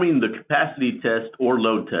performing the capacity test or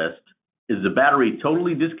load test, is the battery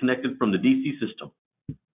totally disconnected from the DC system?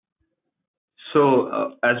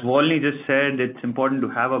 So as Volney just said, it's important to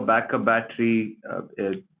have a backup battery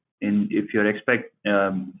if you're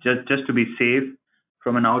just to be safe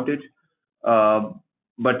from an outage.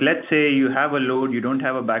 But let's say you have a load, you don't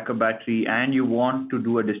have a backup battery, and you want to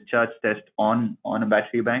do a discharge test on a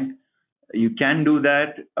battery bank. You can do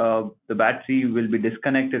that. The battery will be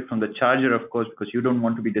disconnected from the charger, of course, because you don't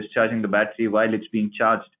want to be discharging the battery while it's being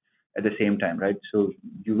charged at the same time, right? So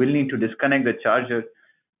you will need to disconnect the charger,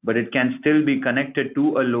 but it can still be connected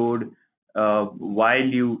to a load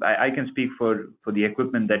while I can speak for the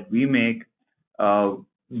equipment that we make.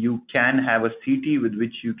 You can have a CT with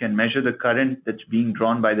which you can measure the current that's being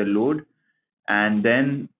drawn by the load, and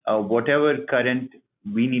then whatever current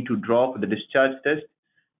we need to draw for the discharge test,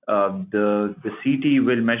 the CT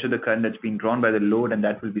will measure the current that's being drawn by the load, and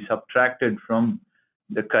that will be subtracted from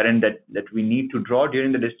the current that we need to draw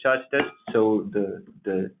during the discharge test. So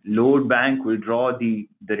the load bank will draw the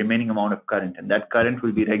remaining amount of current, and that current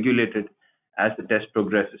will be regulated as the test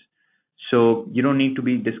progresses. So you don't need to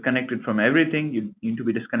be disconnected from everything. You need to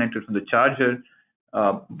be disconnected from the charger,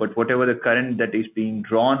 but whatever the current that is being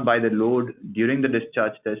drawn by the load during the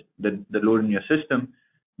discharge test, the load in your system,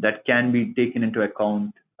 that can be taken into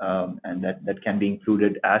account, and that can be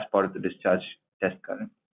included as part of the discharge test current.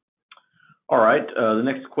 All right, the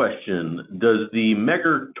next question. Does the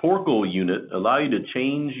Megger Torkel unit allow you to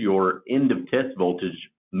change your end of test voltage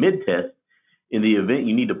mid-test in the event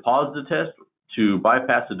you need to pause the test to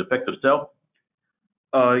bypass the defective cell?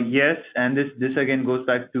 Yes, and this again goes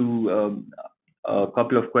back to a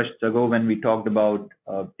couple of questions ago when we talked about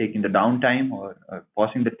taking the downtime or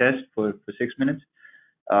pausing the test for 6 minutes.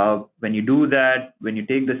 When you do that, when you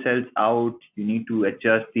take the cells out, you need to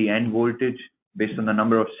adjust the end voltage based on the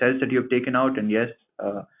number of cells that you've taken out. And yes,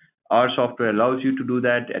 our software allows you to do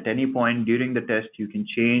that at any point during the test. You can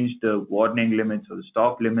change the warning limits or the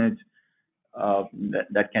stop limits.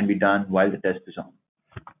 That can be done while the test is on.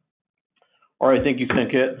 All right, thank you,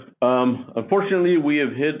 Sanket. Unfortunately, we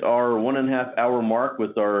have hit our 1.5 hour mark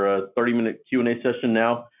with our 30-minute Q&A session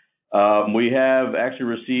now. We have actually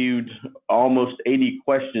received almost 80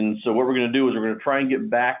 questions. So what we're going to do is we're going to try and get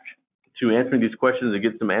back to answering these questions and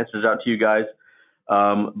get some answers out to you guys.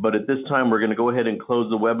 But at this time, we're going to go ahead and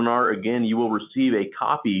close the webinar. Again, you will receive a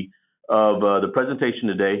copy of the presentation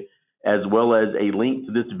today, as well as a link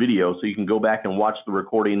to this video, so you can go back and watch the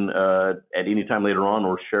recording at any time later on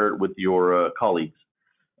or share it with your colleagues.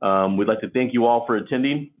 We'd like to thank you all for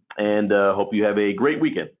attending and hope you have a great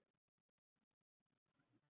weekend.